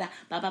sandada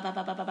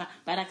baba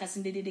baraka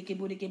sindedeke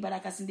bureke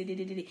baraka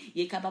sindedede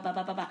yekababa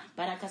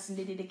baraka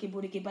sindedeke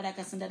bureke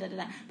baraka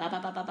sandada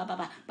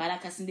baba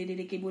baraka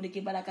sindedeke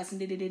bureke baraka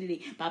sindedede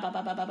baba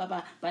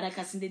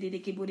baraka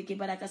sindedeke bureke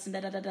baraka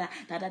sandada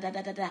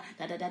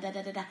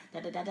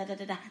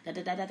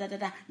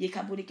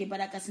yekabureke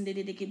baraka baraka sinde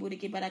de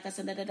keburiki baraka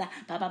sanda da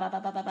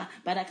baba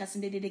baraka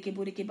sinde de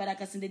keburiki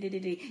baraka sinde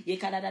de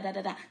yekada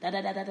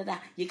da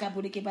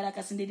yekaburiki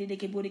baraka sinde de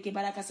keburiki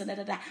baraka sanda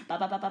da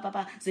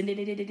baba sinde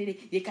de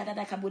yekada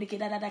da kaburiki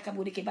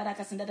kaburiki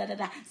baraka sanda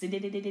da sinde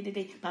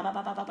de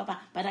baba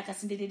baraka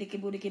sinde de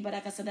keburiki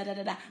baraka sanda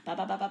da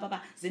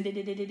baba sinde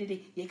de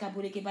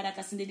yekaburiki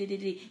baraka sinde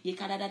de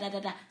yekada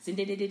da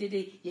sinde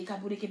de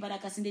yekaburiki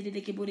baraka sinde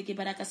de keburiki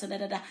baraka sanda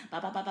da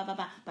baba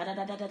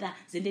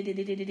sinde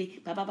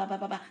de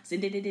baba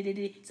sinde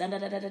de sanda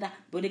da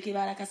buriki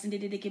baraka sinde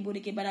de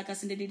keburiki baraka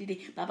sinde de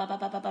baba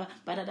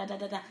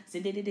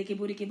sinde de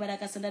keburiki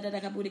baraka sanda da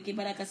kaburiki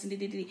baraka sinde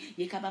de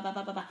yekaba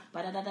baba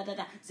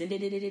sinde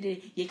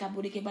de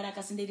yekaburiki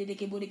baraka sinde de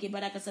keburiki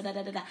baraka sanda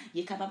da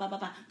yekaba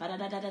baba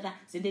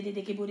sinde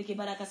de keburiki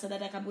baraka sanda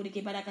da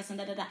kaburiki baraka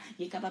sanda da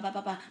yekaba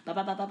baba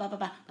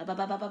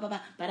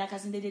baraka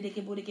sinde de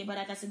keburiki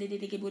baraka sinde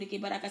de keburiki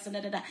baraka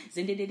sanda da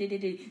sinde de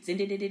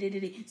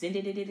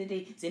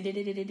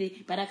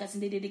baraka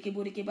sinde de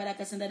keburiki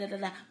baraka sanda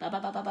da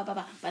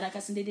baba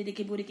baraka sinde de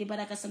keburiki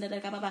baraka sanda da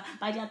baba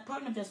by the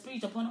outpouring of your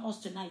spirit upon us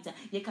tonight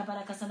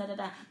yekabaraka sanda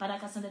da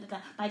baraka sanda da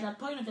by the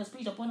outpouring of your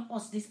spirit upon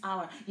us this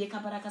hour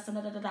yekabaraka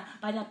sanda da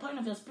by the outpouring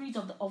of your spirit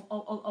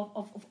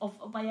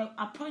by the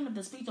outpouring of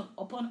the spirit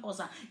upon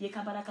us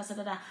yekabaraka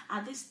sanda da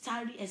at this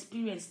tarry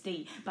experience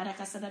day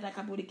baraka sanda da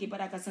kaburiki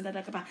baraka sanda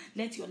da kaba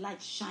let your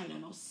light shine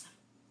on us.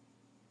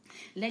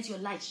 Let your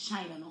light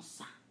shine on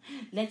us.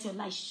 Let your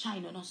light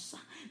shine on us.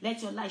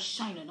 Let your light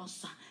shine on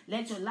us.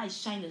 Let your light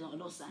shine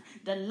on us.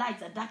 The light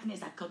that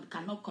darkness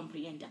cannot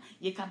comprehend.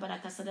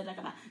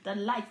 The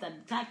light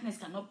that darkness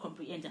cannot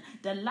comprehend.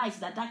 The light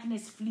that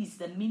darkness flees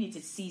the minute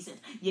it sees it.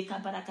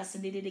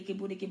 Sinde de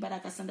keburiki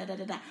baraka sinde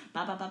de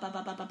baba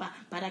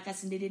baraka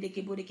sinde de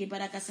keburiki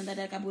baraka sinde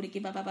da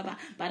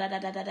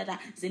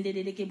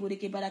sinde de baraka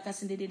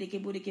sinde de keburiki baraka sinde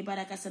da kaburiki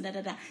baraka sinde da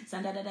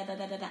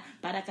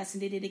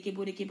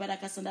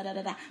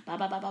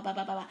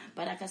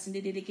baba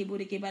sinde de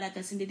keburiki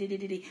baraka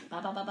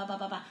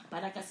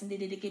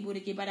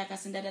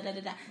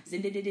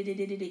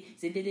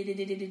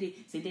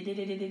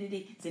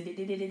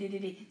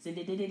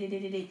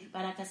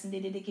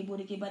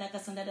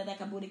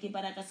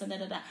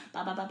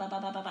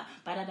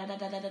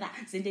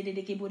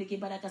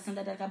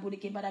sinde da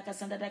kaburiki baraka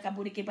sinde da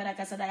kaburiki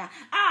baraka sinde da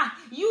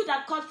you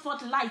that called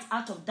forth light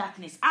out of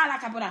darkness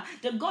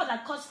the God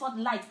that calls forth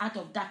light out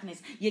of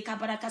darkness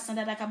yekabaraka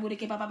sinde da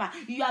kaburiki baba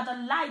you are the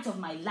light of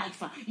my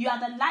life. You are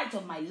the light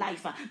of my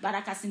life.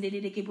 Baraka sinde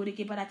de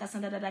keburiki baraka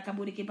sanda da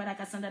kaburiki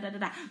baraka sanda da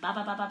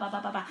baba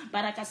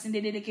baraka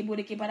sinde de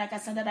keburiki baraka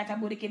sanda da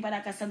kaburiki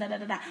baraka sanda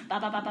da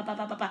baba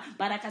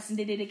baraka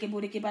sinde de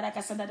keburiki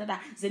baraka sanda da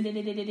zinde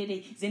de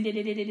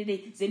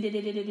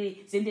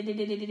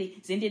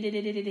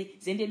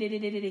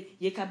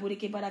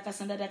yekaburiki baraka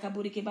sanda da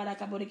kaburiki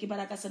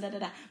baraka sanda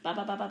da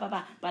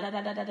baba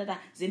barada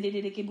zinde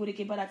de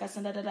keburiki baraka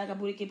sanda da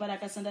kaburiki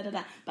baraka sanda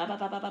da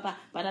baba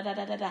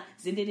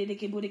zinde de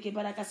keburiki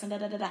baraka sanda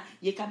da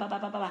yekaba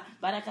baba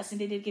baraka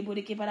sinde de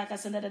keburiki baraka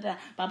sanda da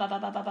baba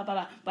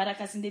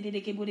baraka sinde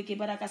de keburiki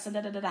baraka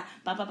sanda da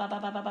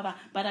baba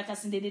baraka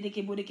sinde de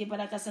keburiki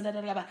baraka sanda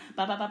da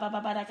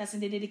baba baraka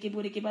sinde de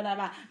keburiki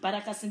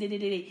baraka sinde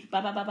de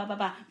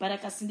baba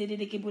baraka sinde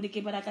de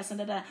keburiki baraka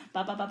sanda da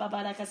baba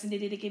baraka sinde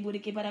de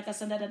keburiki baraka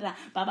sanda da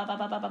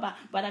baba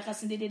baraka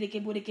sinde de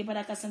keburiki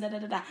baraka sanda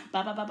da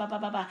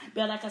baba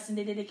baraka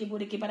sinde de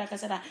keburiki baraka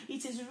sanda.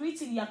 It is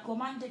written, you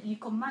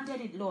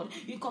commanded it, Lord.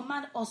 You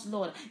command us,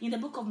 Lord. In the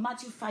book of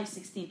Matthew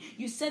 5:16,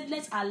 you said,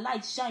 let our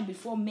light shine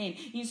before men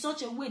in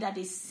such a way that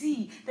they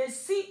see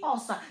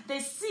us, they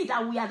see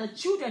that we are the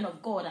children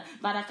of God,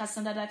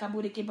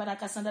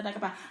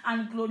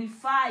 and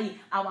glorify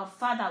our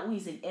Father who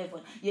is in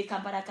heaven.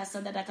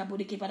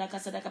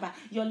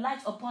 Your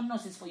light upon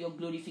us is for your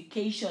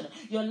glorification.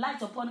 Your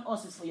light upon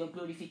us is for your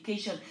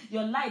glorification.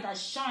 Your light that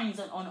shines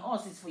on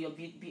us is for your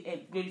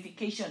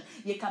glorification.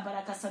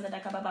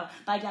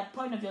 By the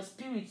point of your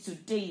spirit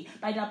today,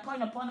 by the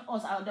point upon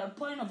us, the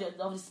point of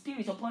the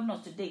Spirit upon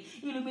us today,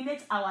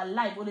 illuminate our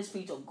life, Holy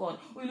Spirit of God.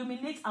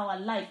 Illuminate our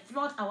life,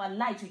 flood our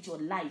light with your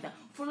light.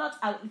 Flood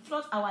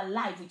our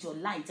life with your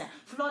light.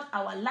 Flood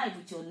our life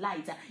with your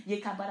light.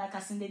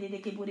 Yekabaraka sinde de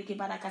keburiki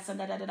baraka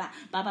sanda da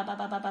baba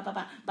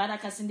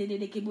baraka sinde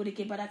de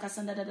keburiki baraka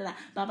sanda da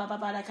baba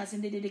baraka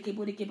sinde de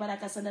keburiki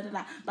baraka sanda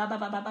da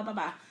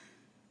baba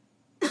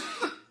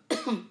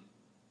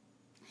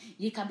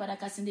Yeka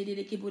baraka sinde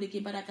de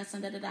keburiki baraka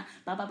sanda da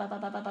baba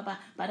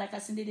baraka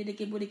sinde de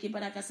keburiki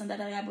baraka sanda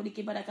da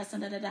buriki baraka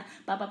sanda da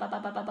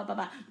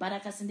baba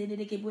baraka sinde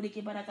de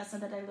keburiki baraka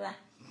sanda da.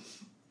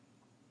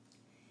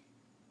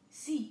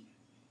 See,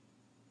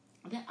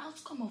 the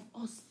outcome of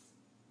us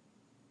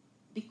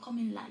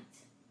becoming light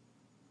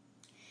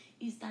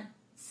is that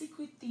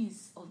secret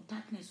things of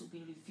darkness will be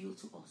revealed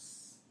to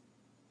us.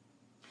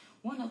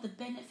 One of the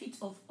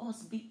benefits of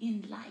us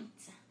being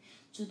light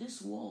to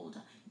this world,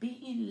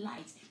 being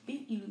light,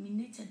 being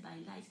illuminated by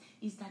light,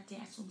 is that there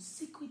are some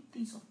secret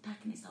things of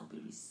darkness that will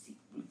be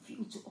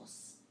revealed to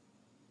us.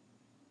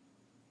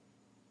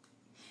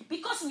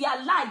 Because we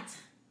are light,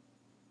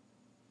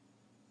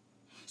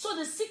 So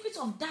the secret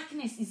of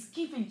darkness is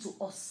given to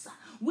us,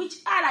 which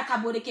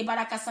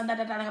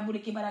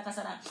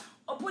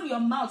open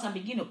your mouth and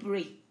begin to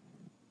pray.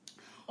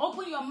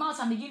 Open your mouth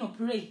and begin to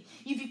pray.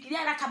 If you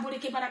clear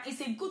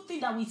it's a good thing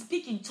that we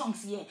speak in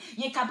tongues here.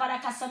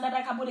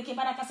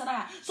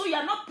 So you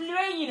are not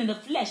praying in the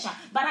flesh.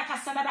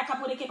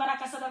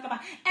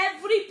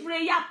 Every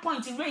prayer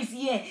point raised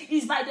here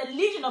is by the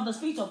leading of the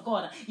Spirit of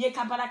God.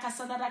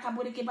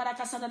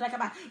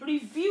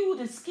 Reveal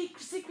the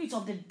secret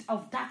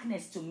of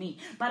darkness to me.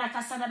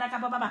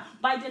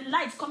 By the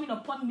light coming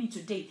upon me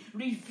today,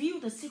 reveal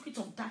the secret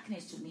of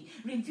darkness to me.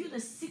 Reveal the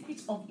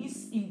secret of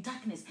in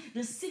darkness.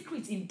 The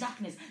secret in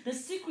darkness, the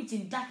secret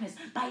in darkness,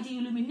 by the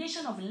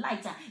illumination of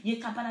light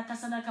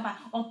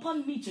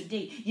upon me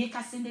today.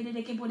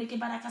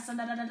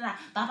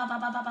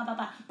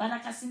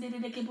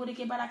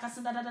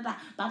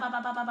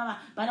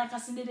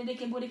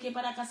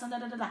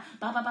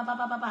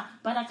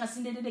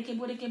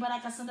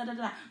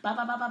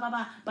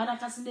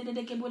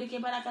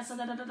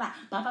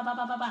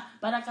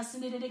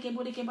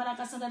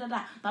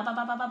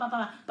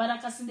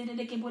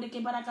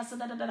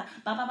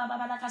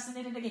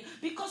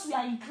 Because we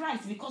are in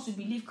Christ, because we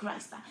believe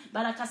Christ,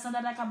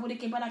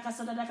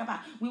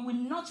 we will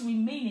not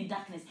remain in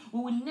darkness. We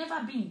will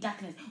never be in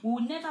darkness. We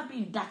will never be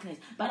in darkness.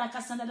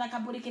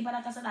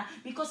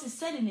 Because he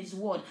said in his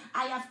word,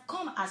 I have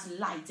come as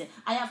light.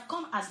 I have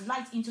come as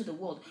light into the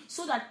world,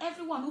 so that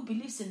everyone who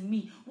believes in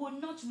me will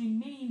not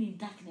remain in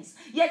darkness.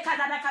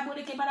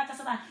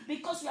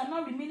 Because we are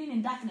not remaining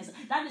in darkness,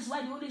 that is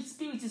why the Holy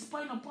Spirit is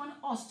pouring upon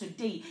us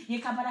today.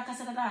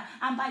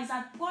 And by his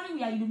outpouring,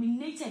 we are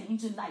illuminated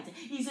into light.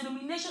 It's an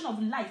illumination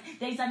of light.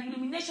 There is an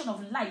illumination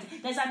of light.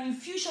 There's an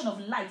infusion of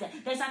light.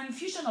 There's an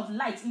infusion of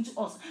light into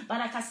us.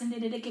 There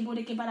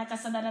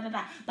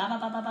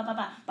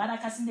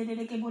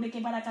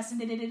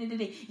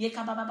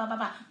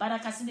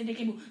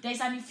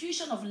is an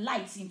infusion of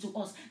light into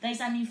us. There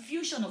is an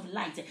infusion of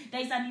light.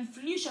 There is an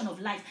infusion of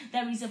light.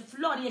 There is a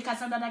flood.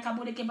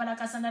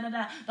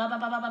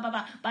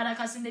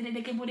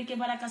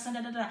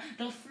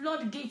 The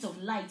floodgate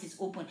of light is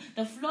open.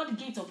 The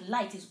floodgate of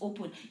light is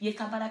open.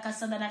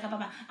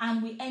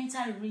 And we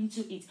enter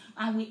into it.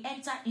 And we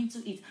enter into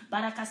it.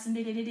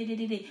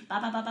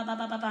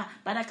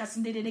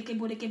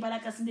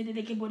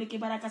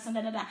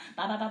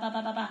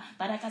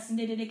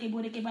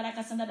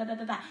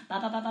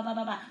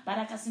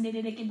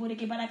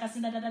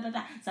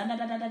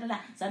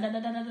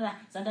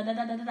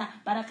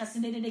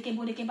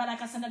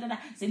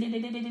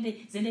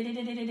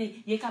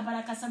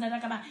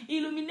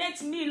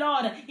 Illuminate me,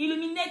 Lord.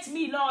 Illuminate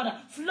me, Lord.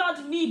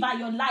 Flood me by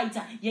your light.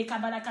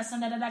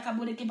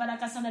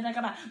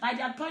 By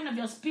the outpouring of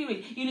your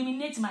spirit,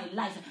 illuminate my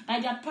life. By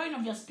the outpouring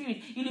of your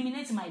spirit,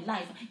 illuminate my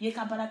life.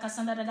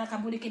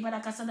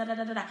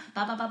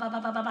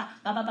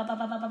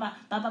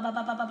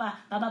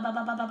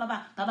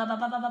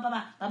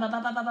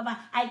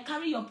 I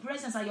carry your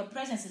presence, and your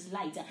presence is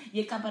light.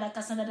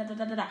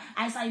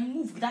 As I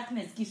move,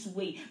 darkness gives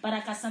way.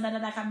 As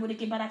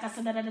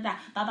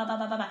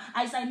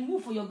I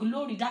move for your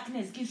glory,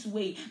 darkness gives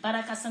way.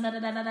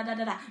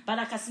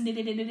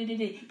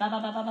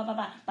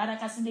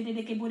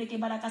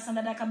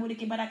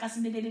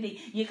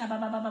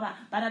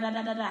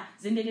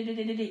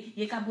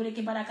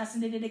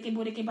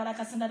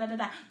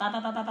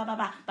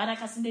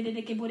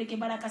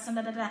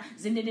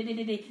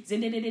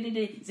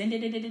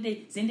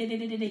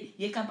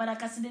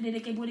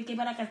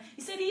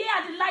 He said, "Ye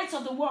are the lights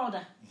of the world."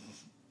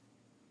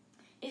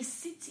 A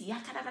city,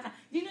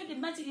 you know, the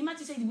Matthew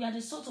said we are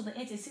the salt of the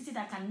earth, a city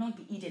that cannot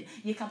be hidden.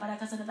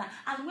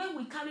 And when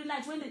we carry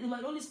light, when the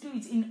Holy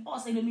Spirit in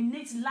us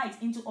illuminates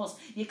light into us,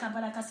 that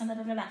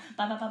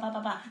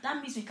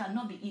means we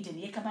cannot be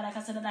hidden.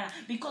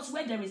 Because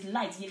where there is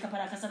light,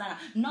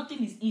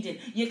 nothing is hidden.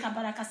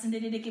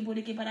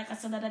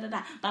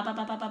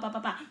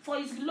 For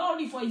his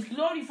glory, for his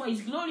glory, for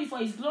his glory, for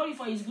his glory,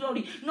 for his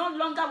glory. No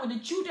longer will the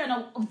children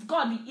of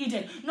God be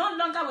hidden. No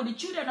longer will the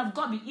children of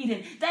God be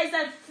hidden. There's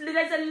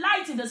a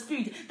light in the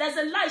spirit. There's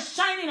a light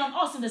shining on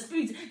us in the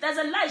spirit. There's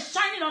a light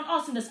shining on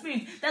us in the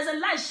spirit. There's a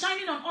light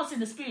shining on us in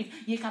the spirit.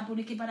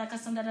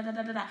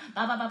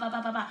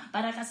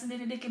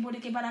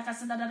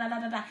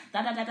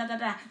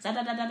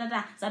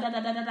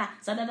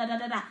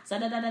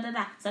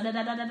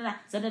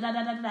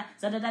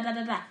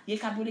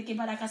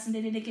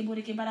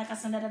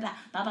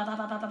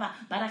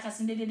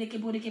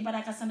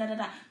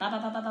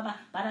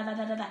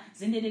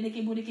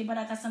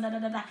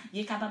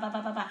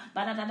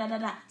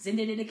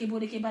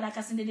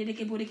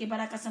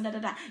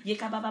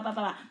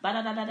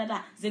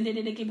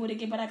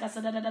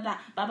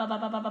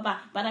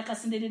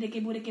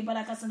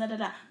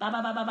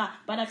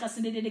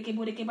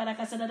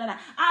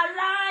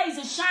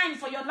 Arise, shine,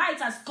 for your light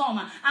has come,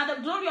 and the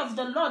glory of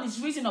the Lord is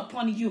risen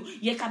upon you.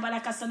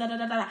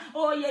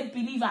 Oh, ye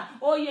believer,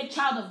 oh, ye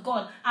child of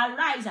God,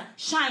 arise,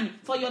 shine,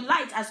 for your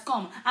light has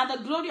come, and the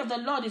glory of the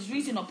Lord is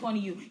risen upon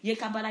you. For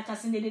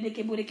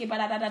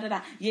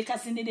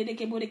his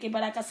ke boreke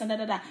baraka sanda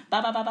da da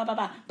baba baba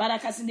baba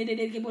baraka sinde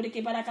de ke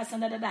boreke baraka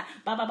sanda da da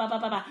baba baba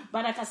baba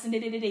baraka sinde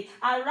de.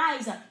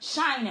 Arise,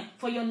 shine,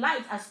 for your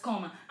light has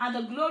come, and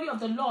the glory of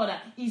the Lord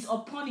is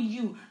upon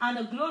you, and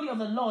the glory of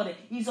the Lord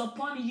is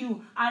upon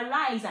you.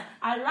 Arise,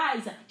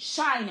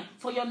 shine,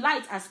 for your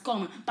light has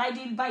come. By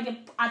the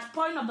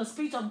outpouring of the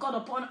Spirit of God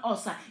upon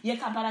us,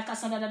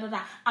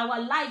 our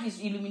life is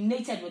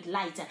illuminated with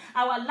light.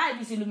 Our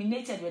life is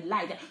illuminated with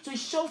light to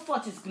show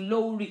forth His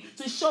glory.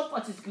 To show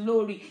forth His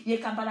glory. It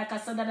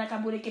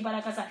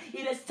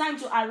is time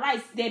to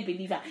arise, dear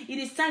believer. It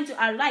is time to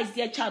arise,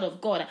 dear child of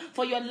God,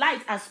 for your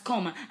light has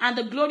come, and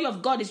the glory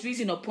of God is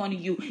risen upon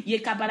you.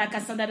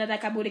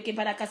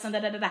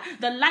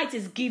 The light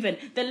is given.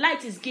 The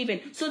light is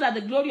given so that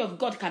the glory of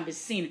God can be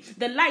seen.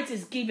 The light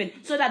is given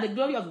so that the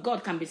glory of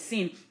God can be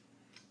seen.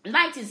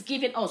 Light is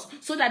given us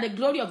so that the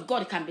glory of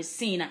God can be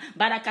seen.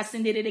 The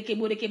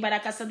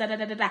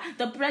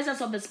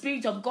presence of the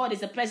Spirit of God is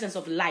the presence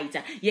of light.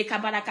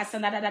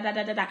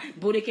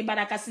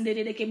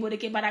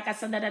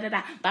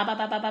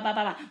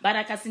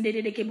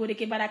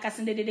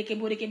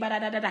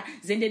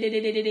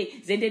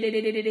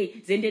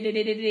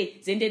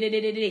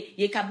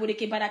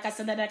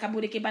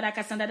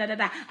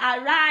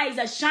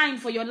 Arise, shine,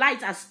 for your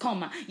light has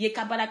come.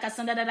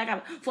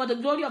 For the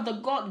glory of the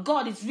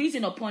God is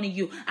risen upon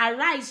you.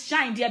 Arise,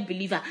 shine, dear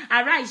believer.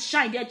 Arise,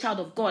 shine, dear child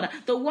of God.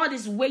 The world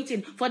is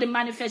waiting for the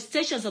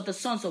manifestations of the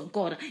sons of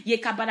God.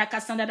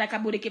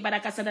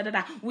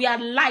 We are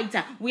light.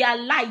 We are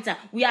light.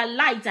 We are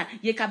light.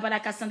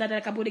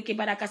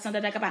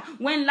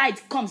 When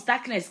light comes,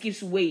 darkness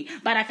gives way.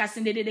 Baba baraka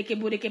sinde de ke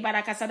bore ke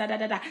baraka sanda da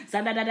da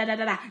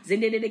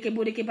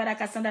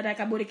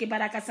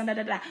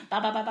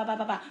baba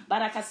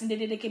baraka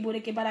sinde de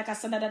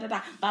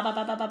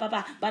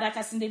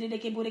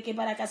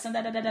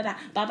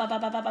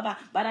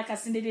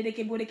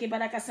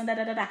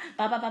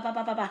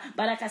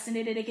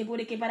ke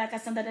bore ke baraka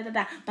sanda da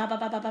da baba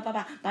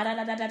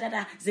barada da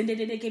da zinde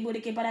de ke bore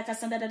ke baraka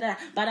sanda da da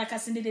baraka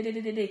sinde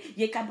de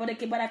ye ka bore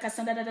ke baraka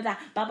sanda da da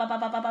baba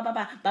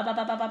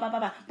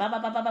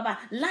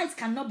light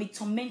cannot be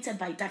tormented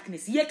by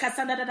darkness. Ye ka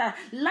sanda da da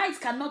light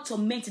cannot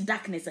torment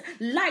darkness.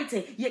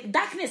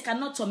 Darkness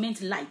cannot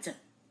torment light.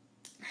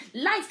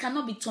 Light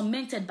cannot be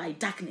tormented by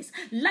darkness.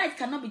 Light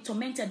cannot be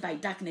tormented by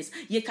darkness.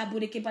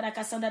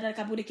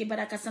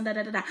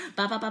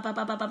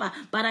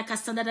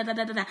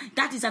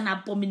 That is an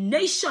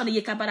abomination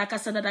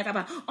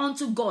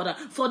unto God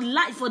for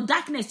light, for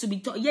darkness to be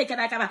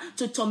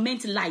to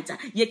torment light.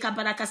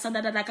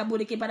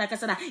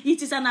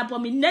 It is an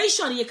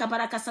abomination.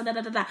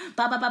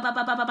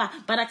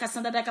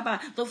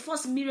 The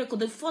first miracle,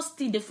 the first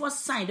thing, the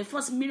first sign, the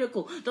first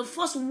miracle, the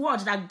first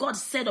word that God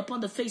said upon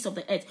the face of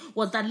the earth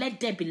was that let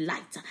there be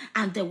light,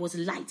 and there was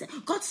light.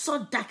 God saw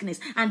darkness,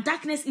 and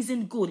darkness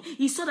isn't good.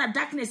 He saw that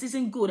darkness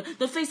isn't good.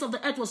 The face of the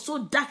earth was so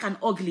dark and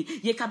ugly.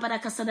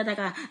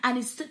 And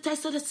he said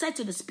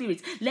to the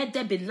spirit, let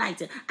there be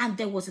light, and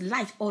there was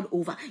light all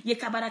over.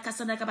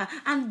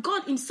 And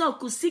God himself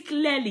could see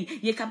clearly.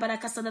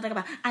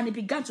 And he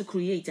began to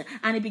create,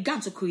 and he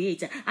began to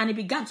create, and he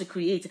began to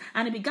create,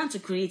 and he began to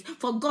create.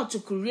 For God to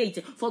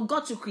create, for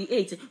God to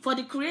create, for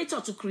the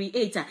creator to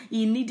create,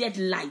 he needed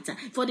light.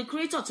 For the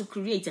creator to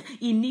create,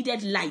 he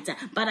needed light.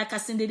 By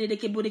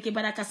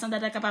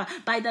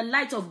the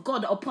light of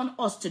God upon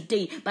us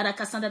today,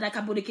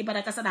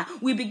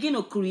 we begin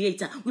to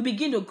create, we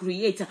begin to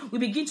create, we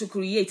begin to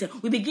create,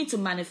 we begin to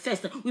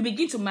manifest, we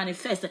begin to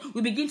manifest,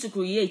 we begin to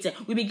create,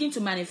 we begin to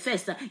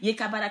manifest.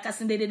 Baraka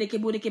sinde de ke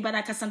bore ke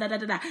baraka sanda da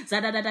da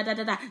baba barada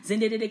da da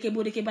zinde de ke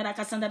bore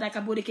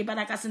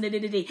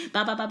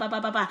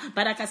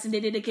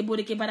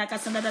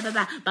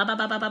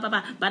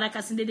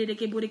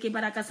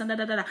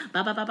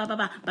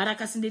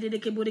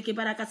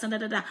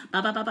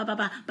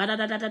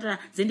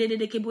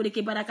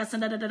ke baraka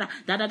sanda da da da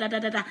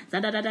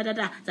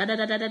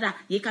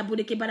ye ka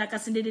bore ke baraka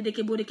sinde de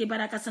ke bore ke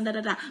baraka sanda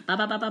da da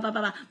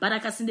baba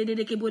baraka sinde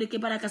de ke bore ke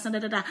baraka sanda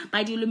da da.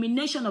 By the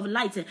illumination of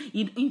light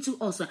into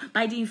us,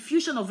 by the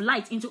infusion of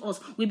light into us,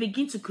 we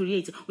begin to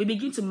create, we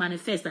begin to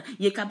manifest.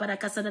 Ye ka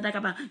baraka sanda da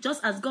da,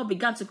 just as God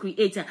began to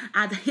create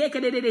at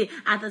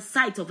the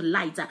sight of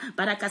light.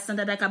 Baraka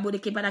sanda da ka bore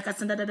ke baraka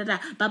sanda da da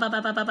baba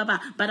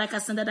baraka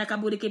sanda da ka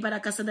bore ke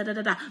baraka sanda da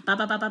da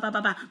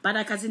baba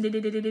baraka sinde de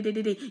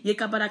ye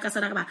ka baraka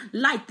sanda.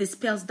 Light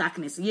dispels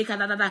darkness. Ye ka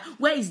da da.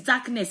 Where is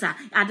darkness?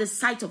 At the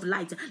sight of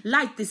light.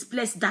 Light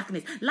displays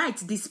darkness.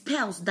 Light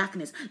dispels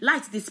darkness.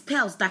 Light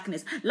dispels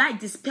darkness. Light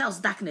dispels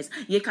darkness.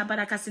 Ye ka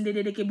baraka sinde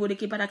de ke bore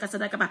ke baraka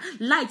sanda ka.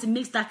 Light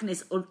makes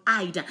darkness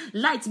hide.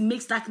 Light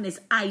makes darkness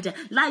hide.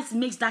 Light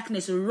makes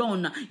darkness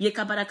run. Ye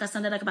ka baraka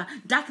sanda da ka.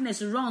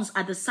 Darkness runs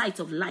at the sight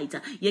of light.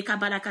 Ye ka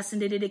baraka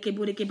sinde de ke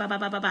bore ke baba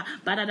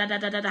barada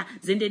da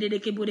zinde zende de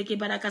ke bureke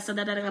baraka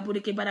sanda da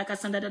bureke baraka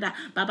sanda da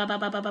baba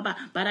baba baba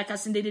baraka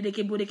sende de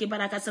ke bureke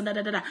baraka sanda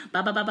da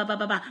baba baba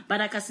baba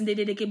baraka sende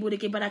de ke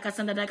bureke baraka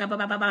sanda da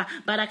baba baba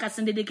baraka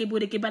sende de ke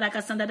bureke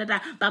baraka sanda da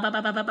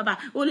baba baba baba.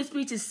 Holy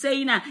Spirit is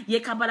saying ye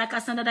ka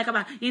baraka sanda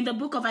da in the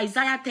book of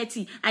Isaiah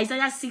 30,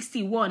 Isaiah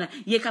 61,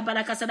 ye ka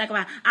baraka sanda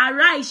da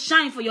arise,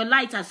 shine, for your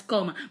light has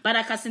come.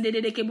 Baraka sende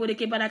de ke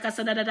bureke baraka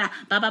sanda da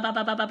baba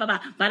baba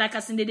baba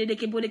baraka sende de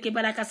ke bureke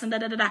baraka sanda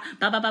da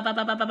baba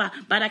baba baba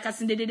baraka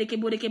sende de ke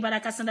bureke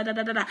baraka sanda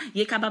da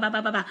ye ka baba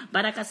baba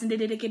baraka sende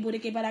de ke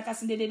bureke baraka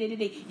sende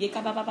de ye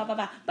ka baba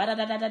baba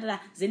barada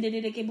zende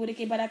de ke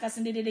bureke baraka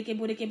sende de ke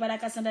bureke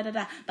baraka sanda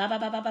da baba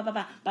baba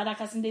baba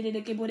baraka sende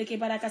de ke bureke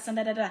baraka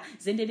sanda da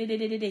zende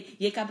de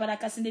ye ka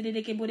baraka sende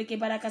de ke bureke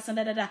baraka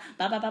sanda da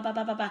baba baba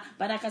baba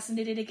baraka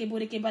sende de ke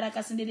bureke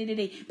baraka sende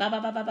de baba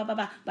baba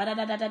baba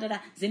barada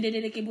zende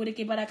de ke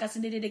bureke baraka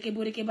sende de ke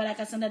bureke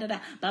baraka sanda da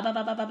baba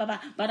baba baba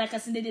baraka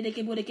sende de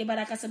ke bureke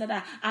baraka sanda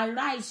da.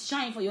 Arise,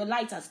 shine, for your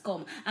light has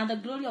come, and the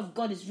glory of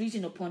God is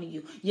risen upon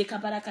you. Ye ka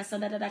baraka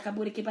sanda da ka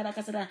bureke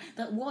baraka sanda.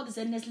 The world is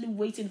endlessly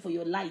waiting for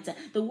your light.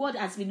 The world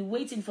has been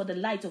waiting for the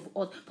light of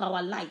us, for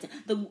our light.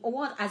 The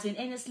world has been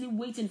endlessly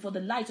waiting for the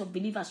light of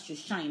believers to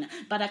shine.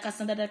 Baraka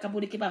sanda da ka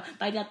bureke ba.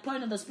 By the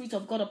outpouring of the Spirit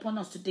of God upon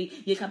us today,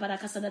 ye ka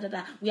baraka sanda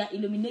da, we are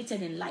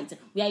illuminated in light.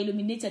 We are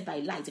illuminated by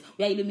light.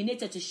 We are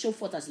illuminated to show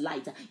forth as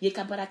light. Ye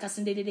ka baraka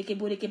sende de ke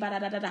bureke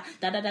barada da da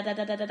da da da da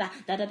da da da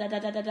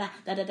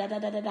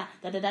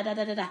da da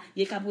da da da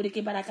ye ka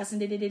bureke baraka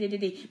sende de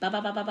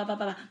baba baba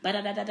baba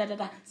barada da da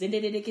da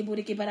zende de ke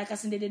bureke baraka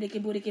sende de ke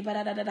bureke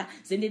barada da da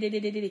zende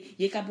de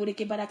ye ka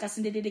bureke baraka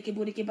sende de ke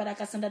bureke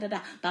baraka senda da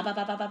da baba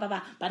baba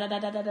baba barada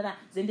da da da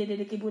zende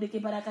de ke bureke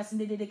baraka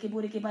sende de ke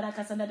bureke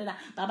baraka senda da da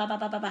baba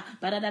baba baba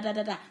barada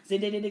da da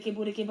zende de ke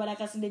bureke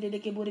baraka sende de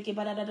ke bureke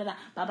barada da da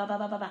baba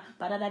baba baba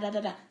barada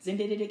da da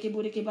zende de ke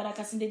bureke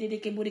baraka sende de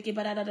ke bureke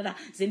barada da da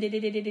zende de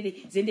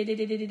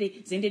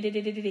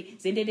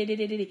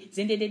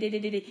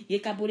ye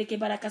ka bureke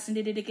baraka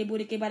sende de ke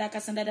bureke baraka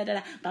senda da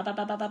da baba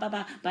baba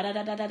baba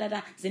barada da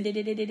da zende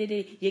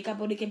de ye ka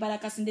bureke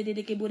baraka sende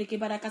de ke bureke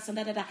baraka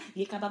senda da da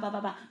ye ka baba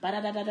baba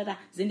barada da da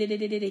zende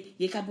de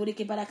ye ka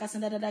bureke baraka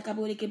senda da ka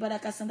bureke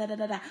baraka senda da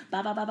da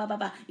baba baba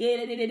baba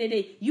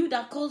you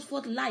that calls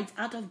forth light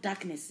out of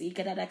darkness, ye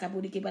ka da ka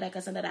bureke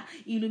baraka senda da,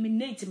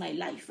 illuminate my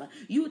life.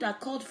 You that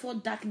called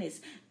forth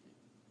darkness,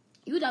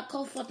 you that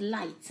call forth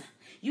light,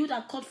 you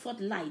that called forth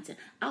light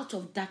out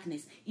of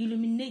darkness,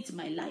 illuminate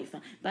my life.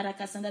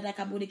 Baraka sanda da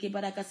kabureke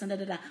baraka sanda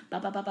da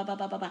baba baba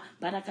baba baba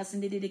baraka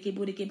sende de ke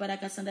bureke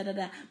baraka sanda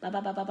da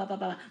baba baba baba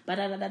baba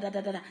barada da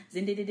da da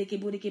zende de ke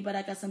bureke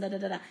baraka sanda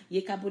da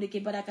ye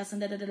kabureke baraka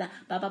sanda da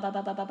baba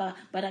baba baba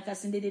baraka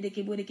sende de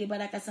ke bureke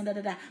baraka sanda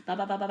da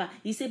baba baba.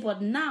 He said,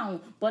 but now,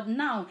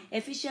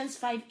 Ephesians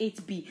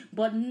 5:8b,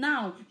 but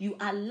now you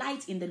are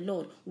light in the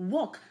Lord.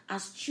 Walk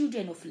as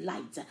children of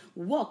light.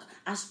 Walk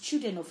as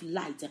children of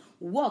light.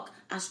 Walk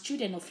as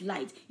children of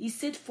light. He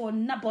said,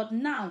 but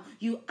now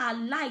you are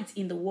light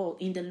in the world,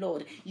 in the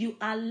Lord. You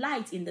are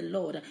light in the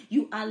Lord.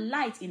 You are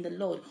light in the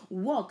Lord.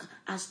 Walk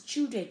as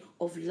children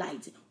of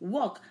light.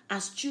 Walk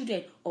as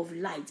children of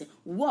light.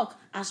 Walk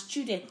as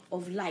children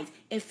of light.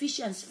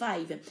 Ephesians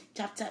 5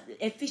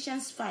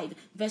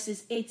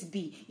 verses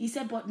 8b. He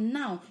said, but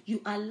now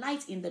you are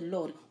light in the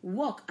Lord.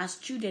 Walk as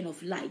children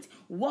of light.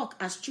 Walk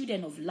as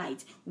children of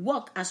light.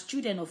 Walk as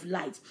children of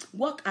light.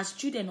 Walk as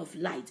children of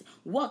light.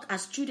 Walk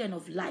as children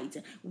of light.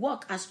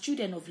 Walk as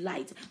children of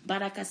light.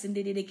 Baraka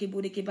sende de ke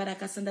bureke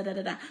baraka senda da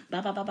da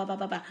baba baba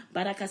baba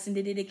baraka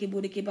sende de ke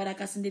bureke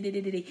baraka sende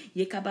de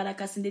ye ka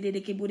baraka sende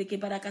de ke bureke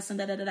baraka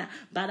senda da da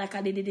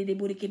baraka de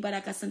bureke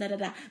baraka senda da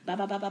da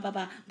baba baba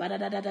baba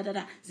barada da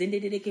da zende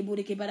de ke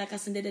bureke baraka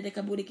sende de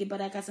ke bureke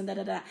baraka senda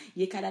da da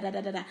ye ka da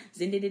da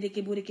zende de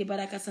ke bureke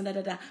baraka senda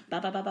da da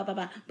baba baba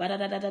baba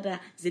barada da da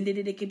zende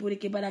de ke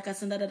bureke baraka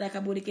senda da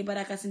ka bureke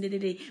baraka sende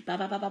de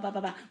baba baba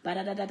baba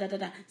barada da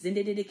da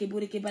zende de ke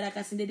bureke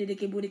baraka sende de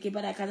ke bureke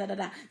baraka da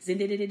da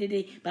zende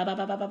de baba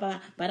baba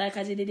baba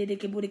baraka de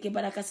ke bureke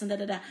baraka senda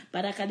da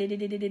baraka de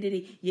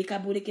ye ka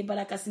bureke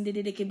baraka sende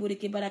de ke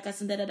bureke baraka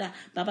senda da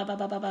baba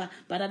baba baba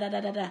barada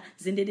da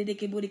zende de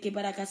ke bureke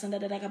baraka senda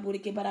da ka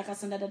bureke baraka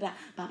senda da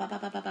baba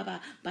baba baba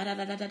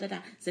barada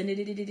da zende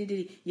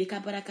de ye ka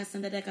baraka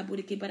senda da ka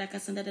bureke baraka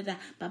senda da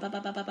baba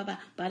baba baba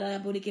barada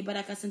bureke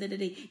baraka senda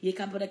de ye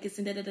ka bureke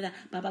senda da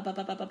baba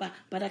baba baba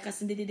baraka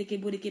senda de ke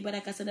bureke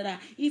baraka senda da.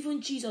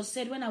 Even Jesus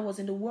said, when I was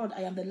in the world,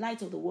 I am the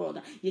light of the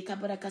world. Ye ka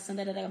baraka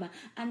senda da.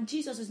 And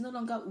Jesus is no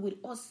longer with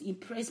us in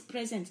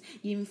present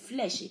in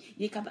flesh,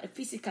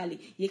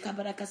 physically,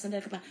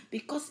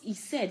 because he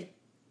said,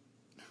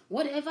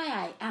 Whatever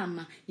I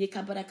am, you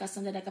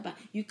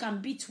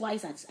can be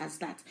twice as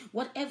that.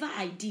 Whatever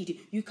I did,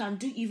 you can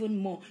do even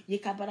more.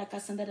 It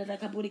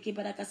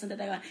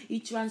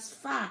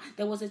transfer.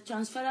 There was a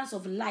transference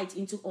of light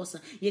into us.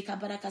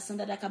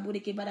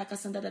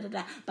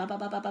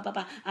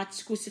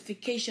 At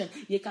crucifixion,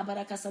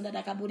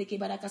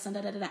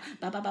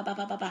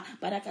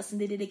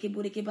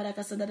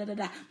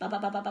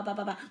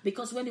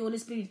 because when the Holy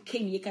Spirit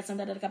came,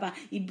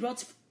 He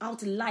brought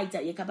out light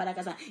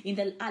in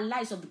the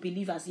lives of the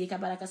believers.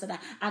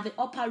 At the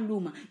upper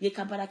room,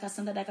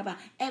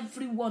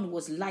 everyone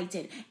was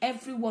lighted.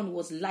 Everyone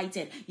was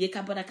lighted.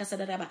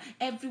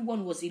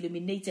 Everyone was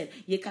illuminated.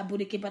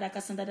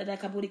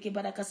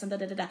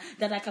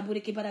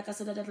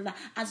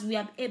 As we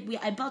are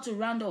about to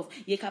round off,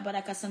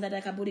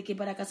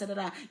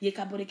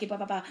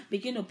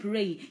 begin to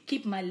pray.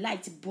 Keep my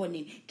light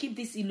burning. Keep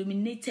this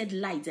illuminated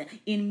light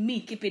in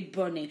me. Keep it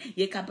burning.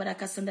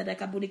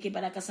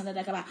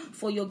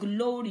 For your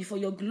glory, for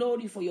your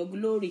glory, for your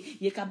glory.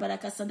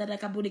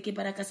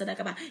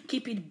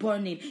 Keep it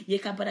burning.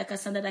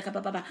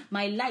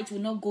 My light will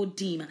not go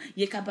dim.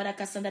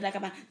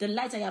 The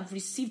light I have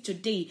received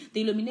today,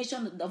 the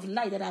illumination of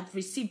light that I have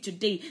received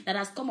today, that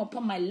has come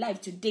upon my life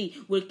today,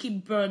 will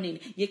keep burning.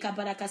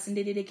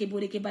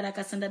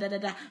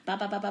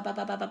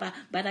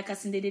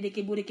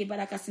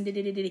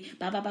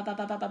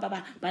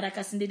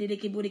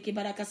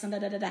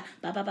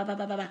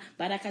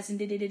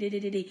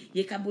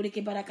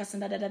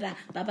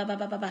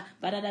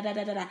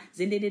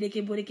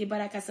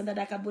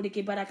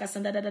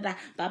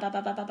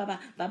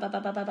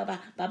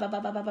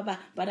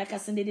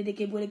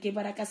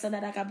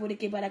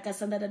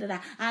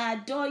 I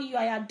adore you,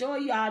 I adore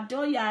you, I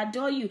adore you, I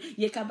adore you.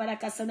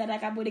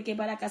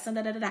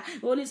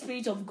 Holy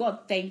Spirit of God,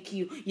 thank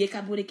you.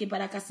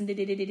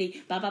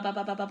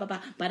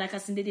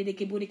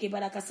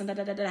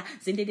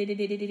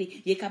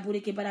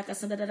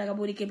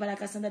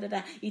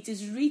 It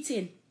is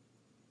written,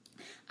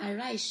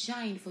 arise,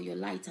 shine, for your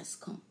light has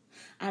come.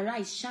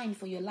 Arise, shine,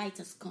 for your light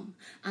has come,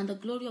 and the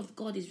glory of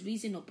God is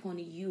risen upon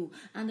you,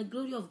 and the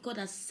glory of God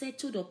has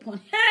settled upon.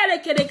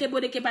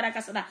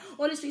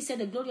 Holy Spirit said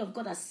the glory of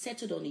God has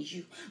settled on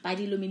you by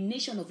the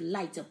illumination of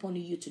light upon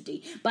you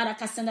today.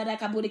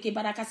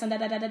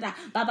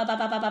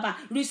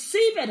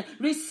 Receive it,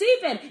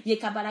 receive it.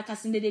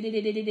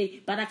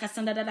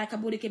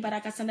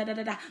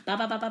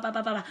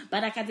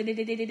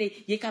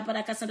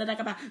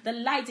 The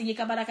light,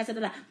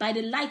 by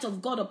the light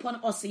of God upon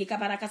us,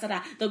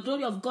 the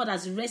glory of God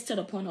has rested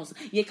upon us.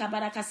 I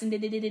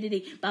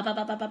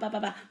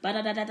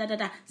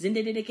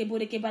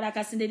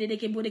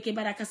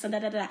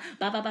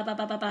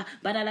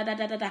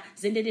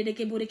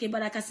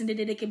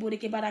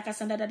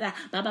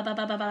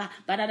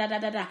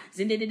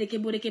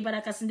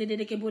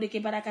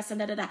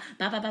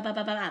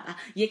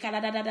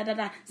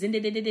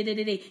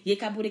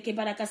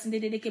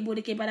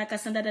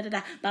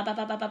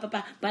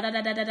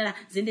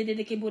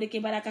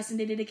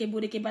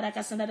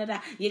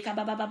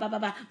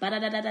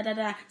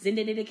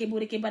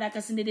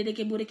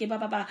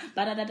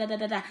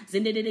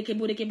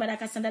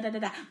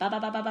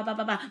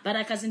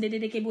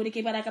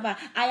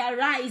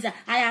arise,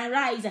 I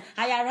arise,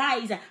 I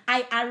arise,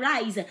 I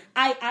arise,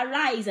 I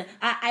arise,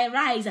 I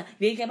arise.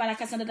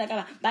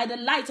 By the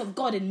light of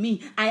God in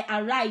me, I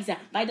arise.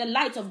 By the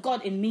light of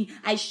God in me,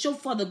 I show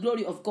for the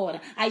glory of God.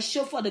 I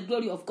show for the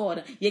glory of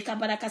God.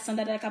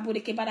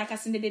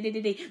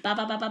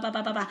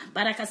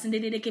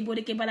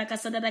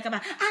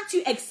 Aren't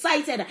you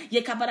excited?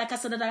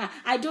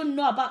 I don't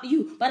know about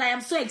you, but I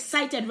am so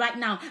excited right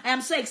now. I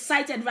am so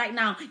excited right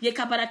now.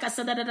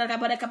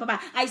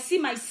 I see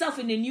myself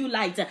in a new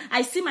light.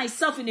 I see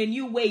myself in a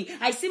new way.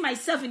 I see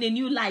myself in a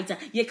new light.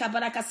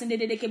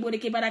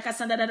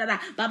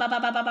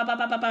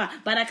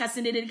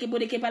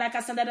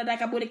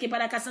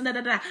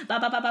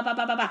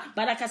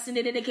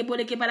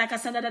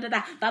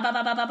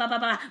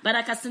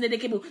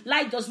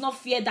 Light does not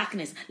fear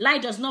darkness.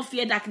 Light does not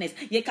fear darkness.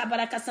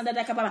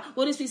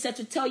 Holy Spirit said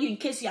to tell you, in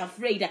case you're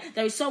afraid,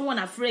 there is someone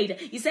afraid.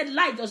 He said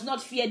light does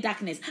not fear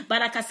darkness.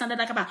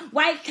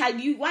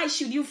 Why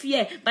should you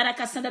fear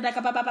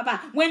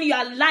when you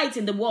are light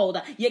in the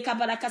world?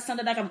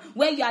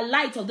 When you are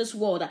light of this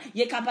world,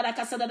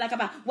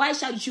 why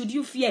should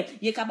you fear?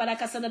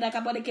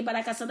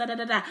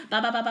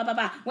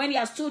 When he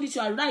has told you to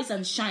arise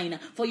and shine,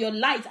 for your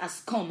light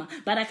has come.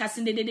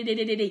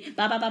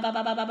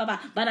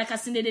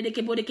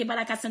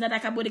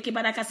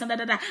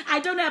 I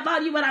don't know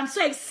about you, but I'm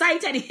so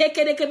excited.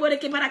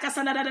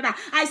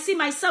 I see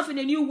myself in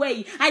a new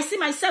way. I see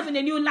myself in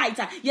a new light.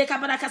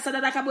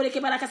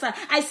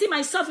 I see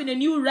myself in a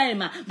new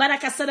realm.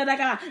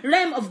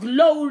 Realm of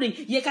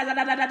glory.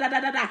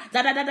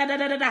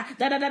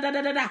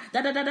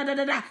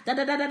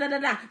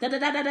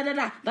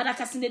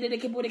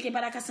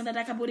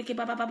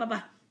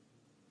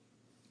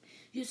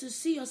 You should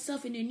see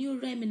yourself in a new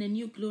realm, in a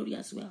new glory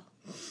as well.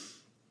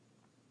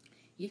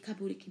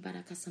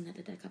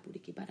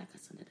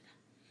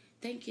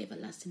 Thank you,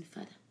 everlasting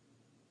Father.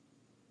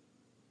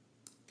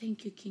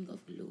 Thank you, King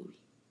of Glory.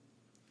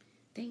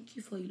 Thank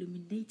you for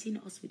illuminating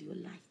us with your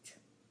light.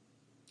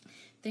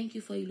 Thank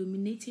you for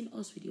illuminating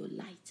us with your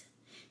light.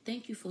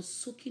 Thank you for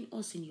soaking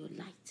us in your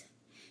light.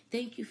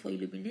 Thank you for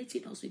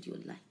illuminating us with your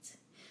light.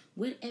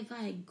 Wherever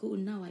I go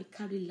now, I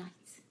carry light.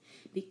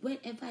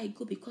 Wherever I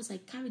go, because I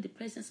carry the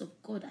presence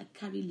of God, I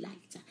carry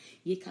light.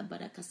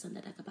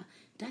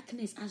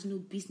 Darkness has no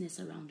business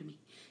around me.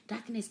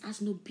 Darkness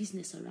has no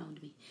business around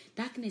me.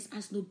 Darkness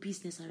has no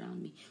business around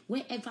me.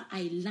 Wherever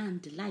I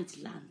land, light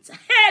lands.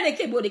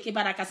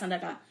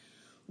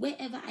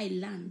 Wherever I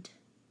land,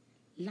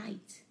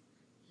 light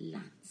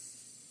lands.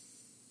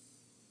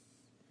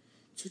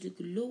 To the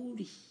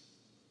glory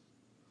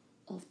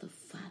of the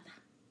Father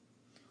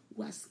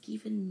who has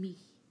given me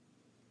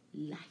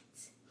light,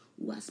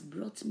 who has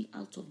brought me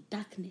out of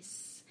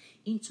darkness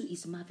into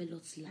his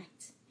marvelous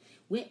light.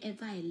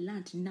 Wherever I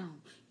land now,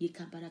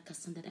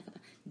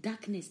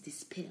 darkness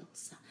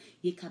dispels.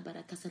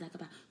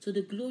 To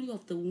the glory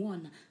of the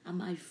one and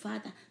my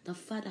Father, the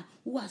Father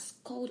who has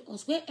called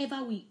us.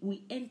 Wherever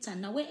we enter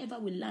now, wherever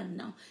we land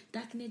now,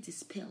 darkness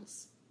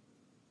dispels.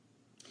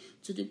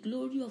 To the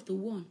glory of the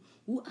one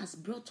who has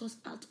brought us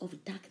out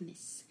of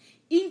darkness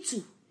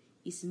into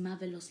his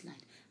marvelous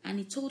light. And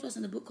he told us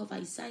in the book of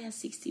Isaiah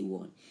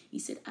 61, he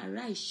said,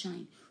 arise,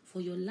 shine, for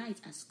your light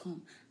has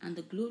come, and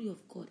the glory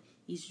of God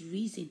is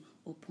risen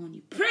upon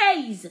you.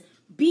 Praise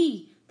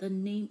be the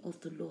name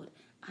of the Lord.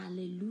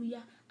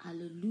 Hallelujah,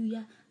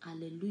 hallelujah,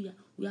 hallelujah.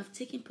 We have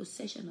taken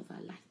possession of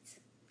our light.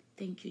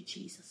 Thank you,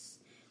 Jesus.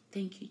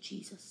 Thank you,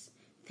 Jesus.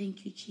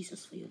 Thank you,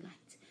 Jesus, for your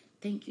light.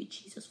 Thank you,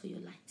 Jesus, for your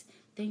light.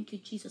 Thank you,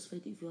 Jesus, for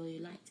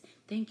your light.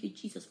 Thank you,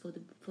 Jesus, for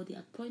the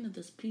outpouring of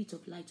the Spirit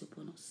of light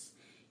upon us.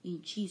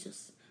 In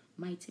Jesus'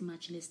 mighty,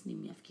 matchless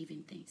name, we have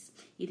given thanks.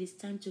 It is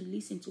time to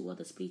listen to what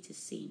the Spirit is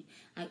saying.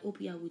 I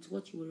hope you are with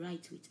what you will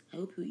write with. I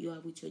hope you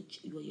are with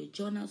your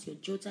journals, your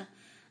jotter,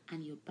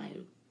 and your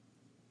Bible.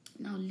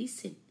 Now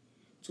listen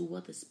to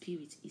what the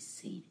Spirit is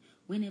saying.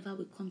 Whenever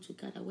we come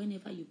together,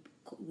 whenever you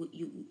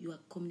are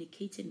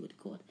communicating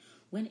with God,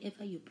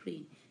 whenever you're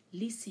praying,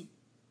 listen.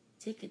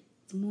 Take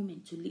a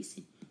moment to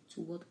listen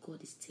to what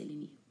God is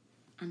telling you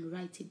and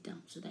write it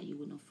down so that you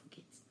will not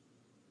forget.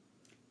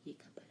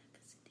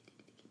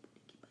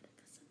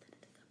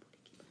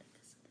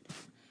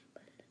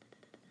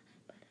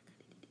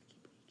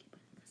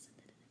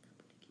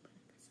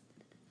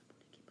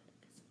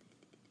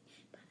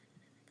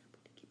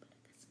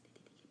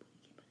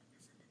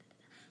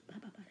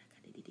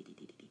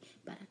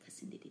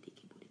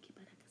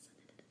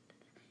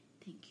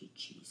 Thank you,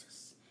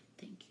 Jesus.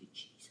 Thank you,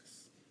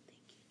 Jesus.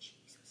 Thank you,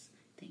 Jesus.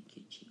 Thank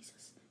you,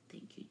 Jesus.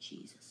 Thank you,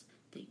 Jesus.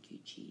 Thank you,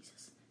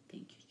 Jesus.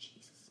 Thank you,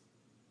 Jesus.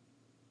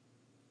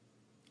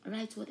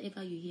 Write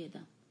whatever you hear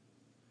down.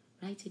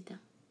 Write it down.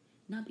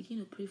 Now begin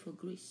to pray for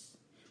grace.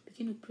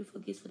 Begin to pray for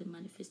grace for the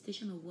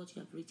manifestation of what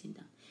you have written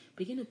down.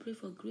 Begin to pray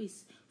for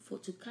grace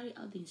to carry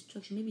out the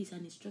instruction. Maybe it's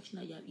an instruction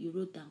that you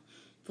wrote down.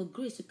 For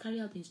grace to carry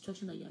out the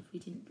instruction that you have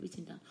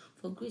written down.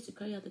 For grace to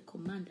carry out the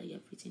command that you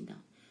have written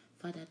down.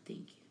 Father,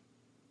 thank you.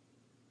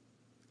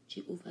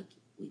 Jehovah,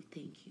 we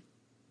thank you.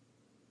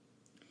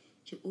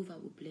 Jehovah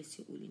will bless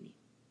your holy name.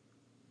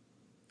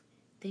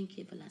 Thank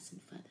you,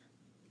 everlasting Father.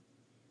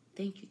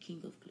 Thank you,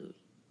 King of glory.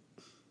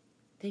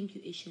 Thank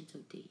you, Ancient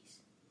of days.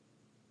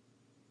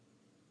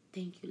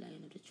 Thank you,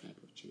 Lion of the tribe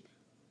of Judah.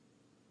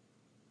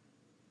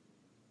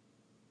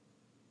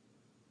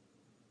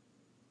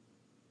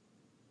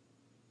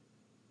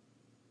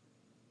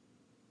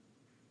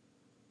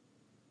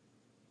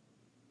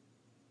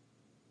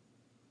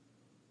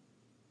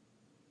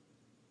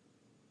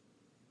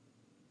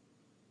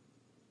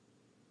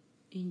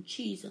 In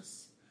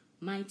Jesus'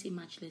 mighty,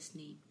 matchless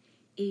name.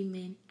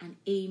 Amen and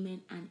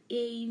amen and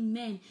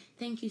amen.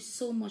 Thank you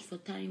so much for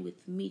tarrying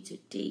with me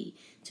today.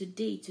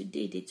 Today,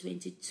 day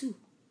 22.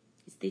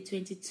 It's day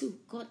 22.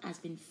 God has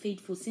been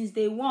faithful since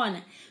day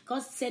one.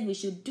 God said we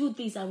should do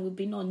this and we've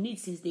been on it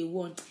since day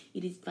one.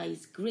 It is by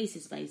His grace,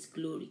 it's by His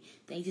glory.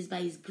 It is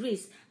by His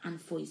grace and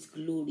for His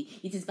glory.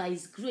 It is by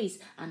His grace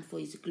and for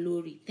His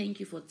glory. Thank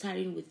you for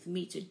tarrying with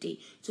me today.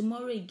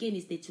 Tomorrow again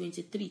is day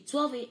 23.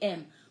 12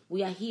 a.m.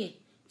 We are here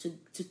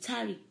to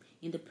tarry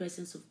in the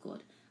presence of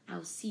God.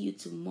 I'll see you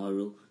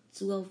tomorrow,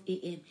 12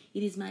 a.m.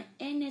 It is my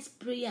earnest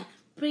prayer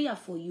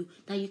for you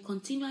that you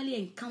continually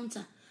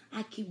encounter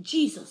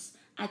Jesus,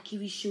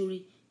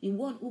 Akirishori, the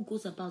one who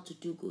goes about to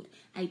do good.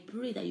 I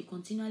pray that you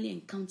continually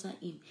encounter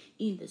Him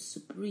in the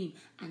supreme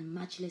and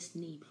matchless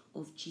name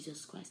of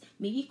Jesus Christ.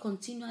 May He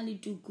continually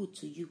do good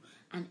to you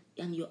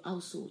and your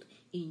household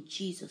in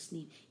Jesus'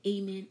 name.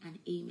 Amen and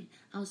amen.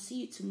 I'll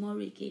see you tomorrow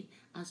again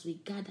as we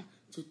gather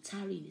to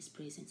tarry in His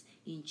presence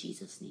in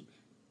Jesus' name.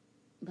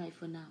 Bye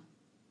for now.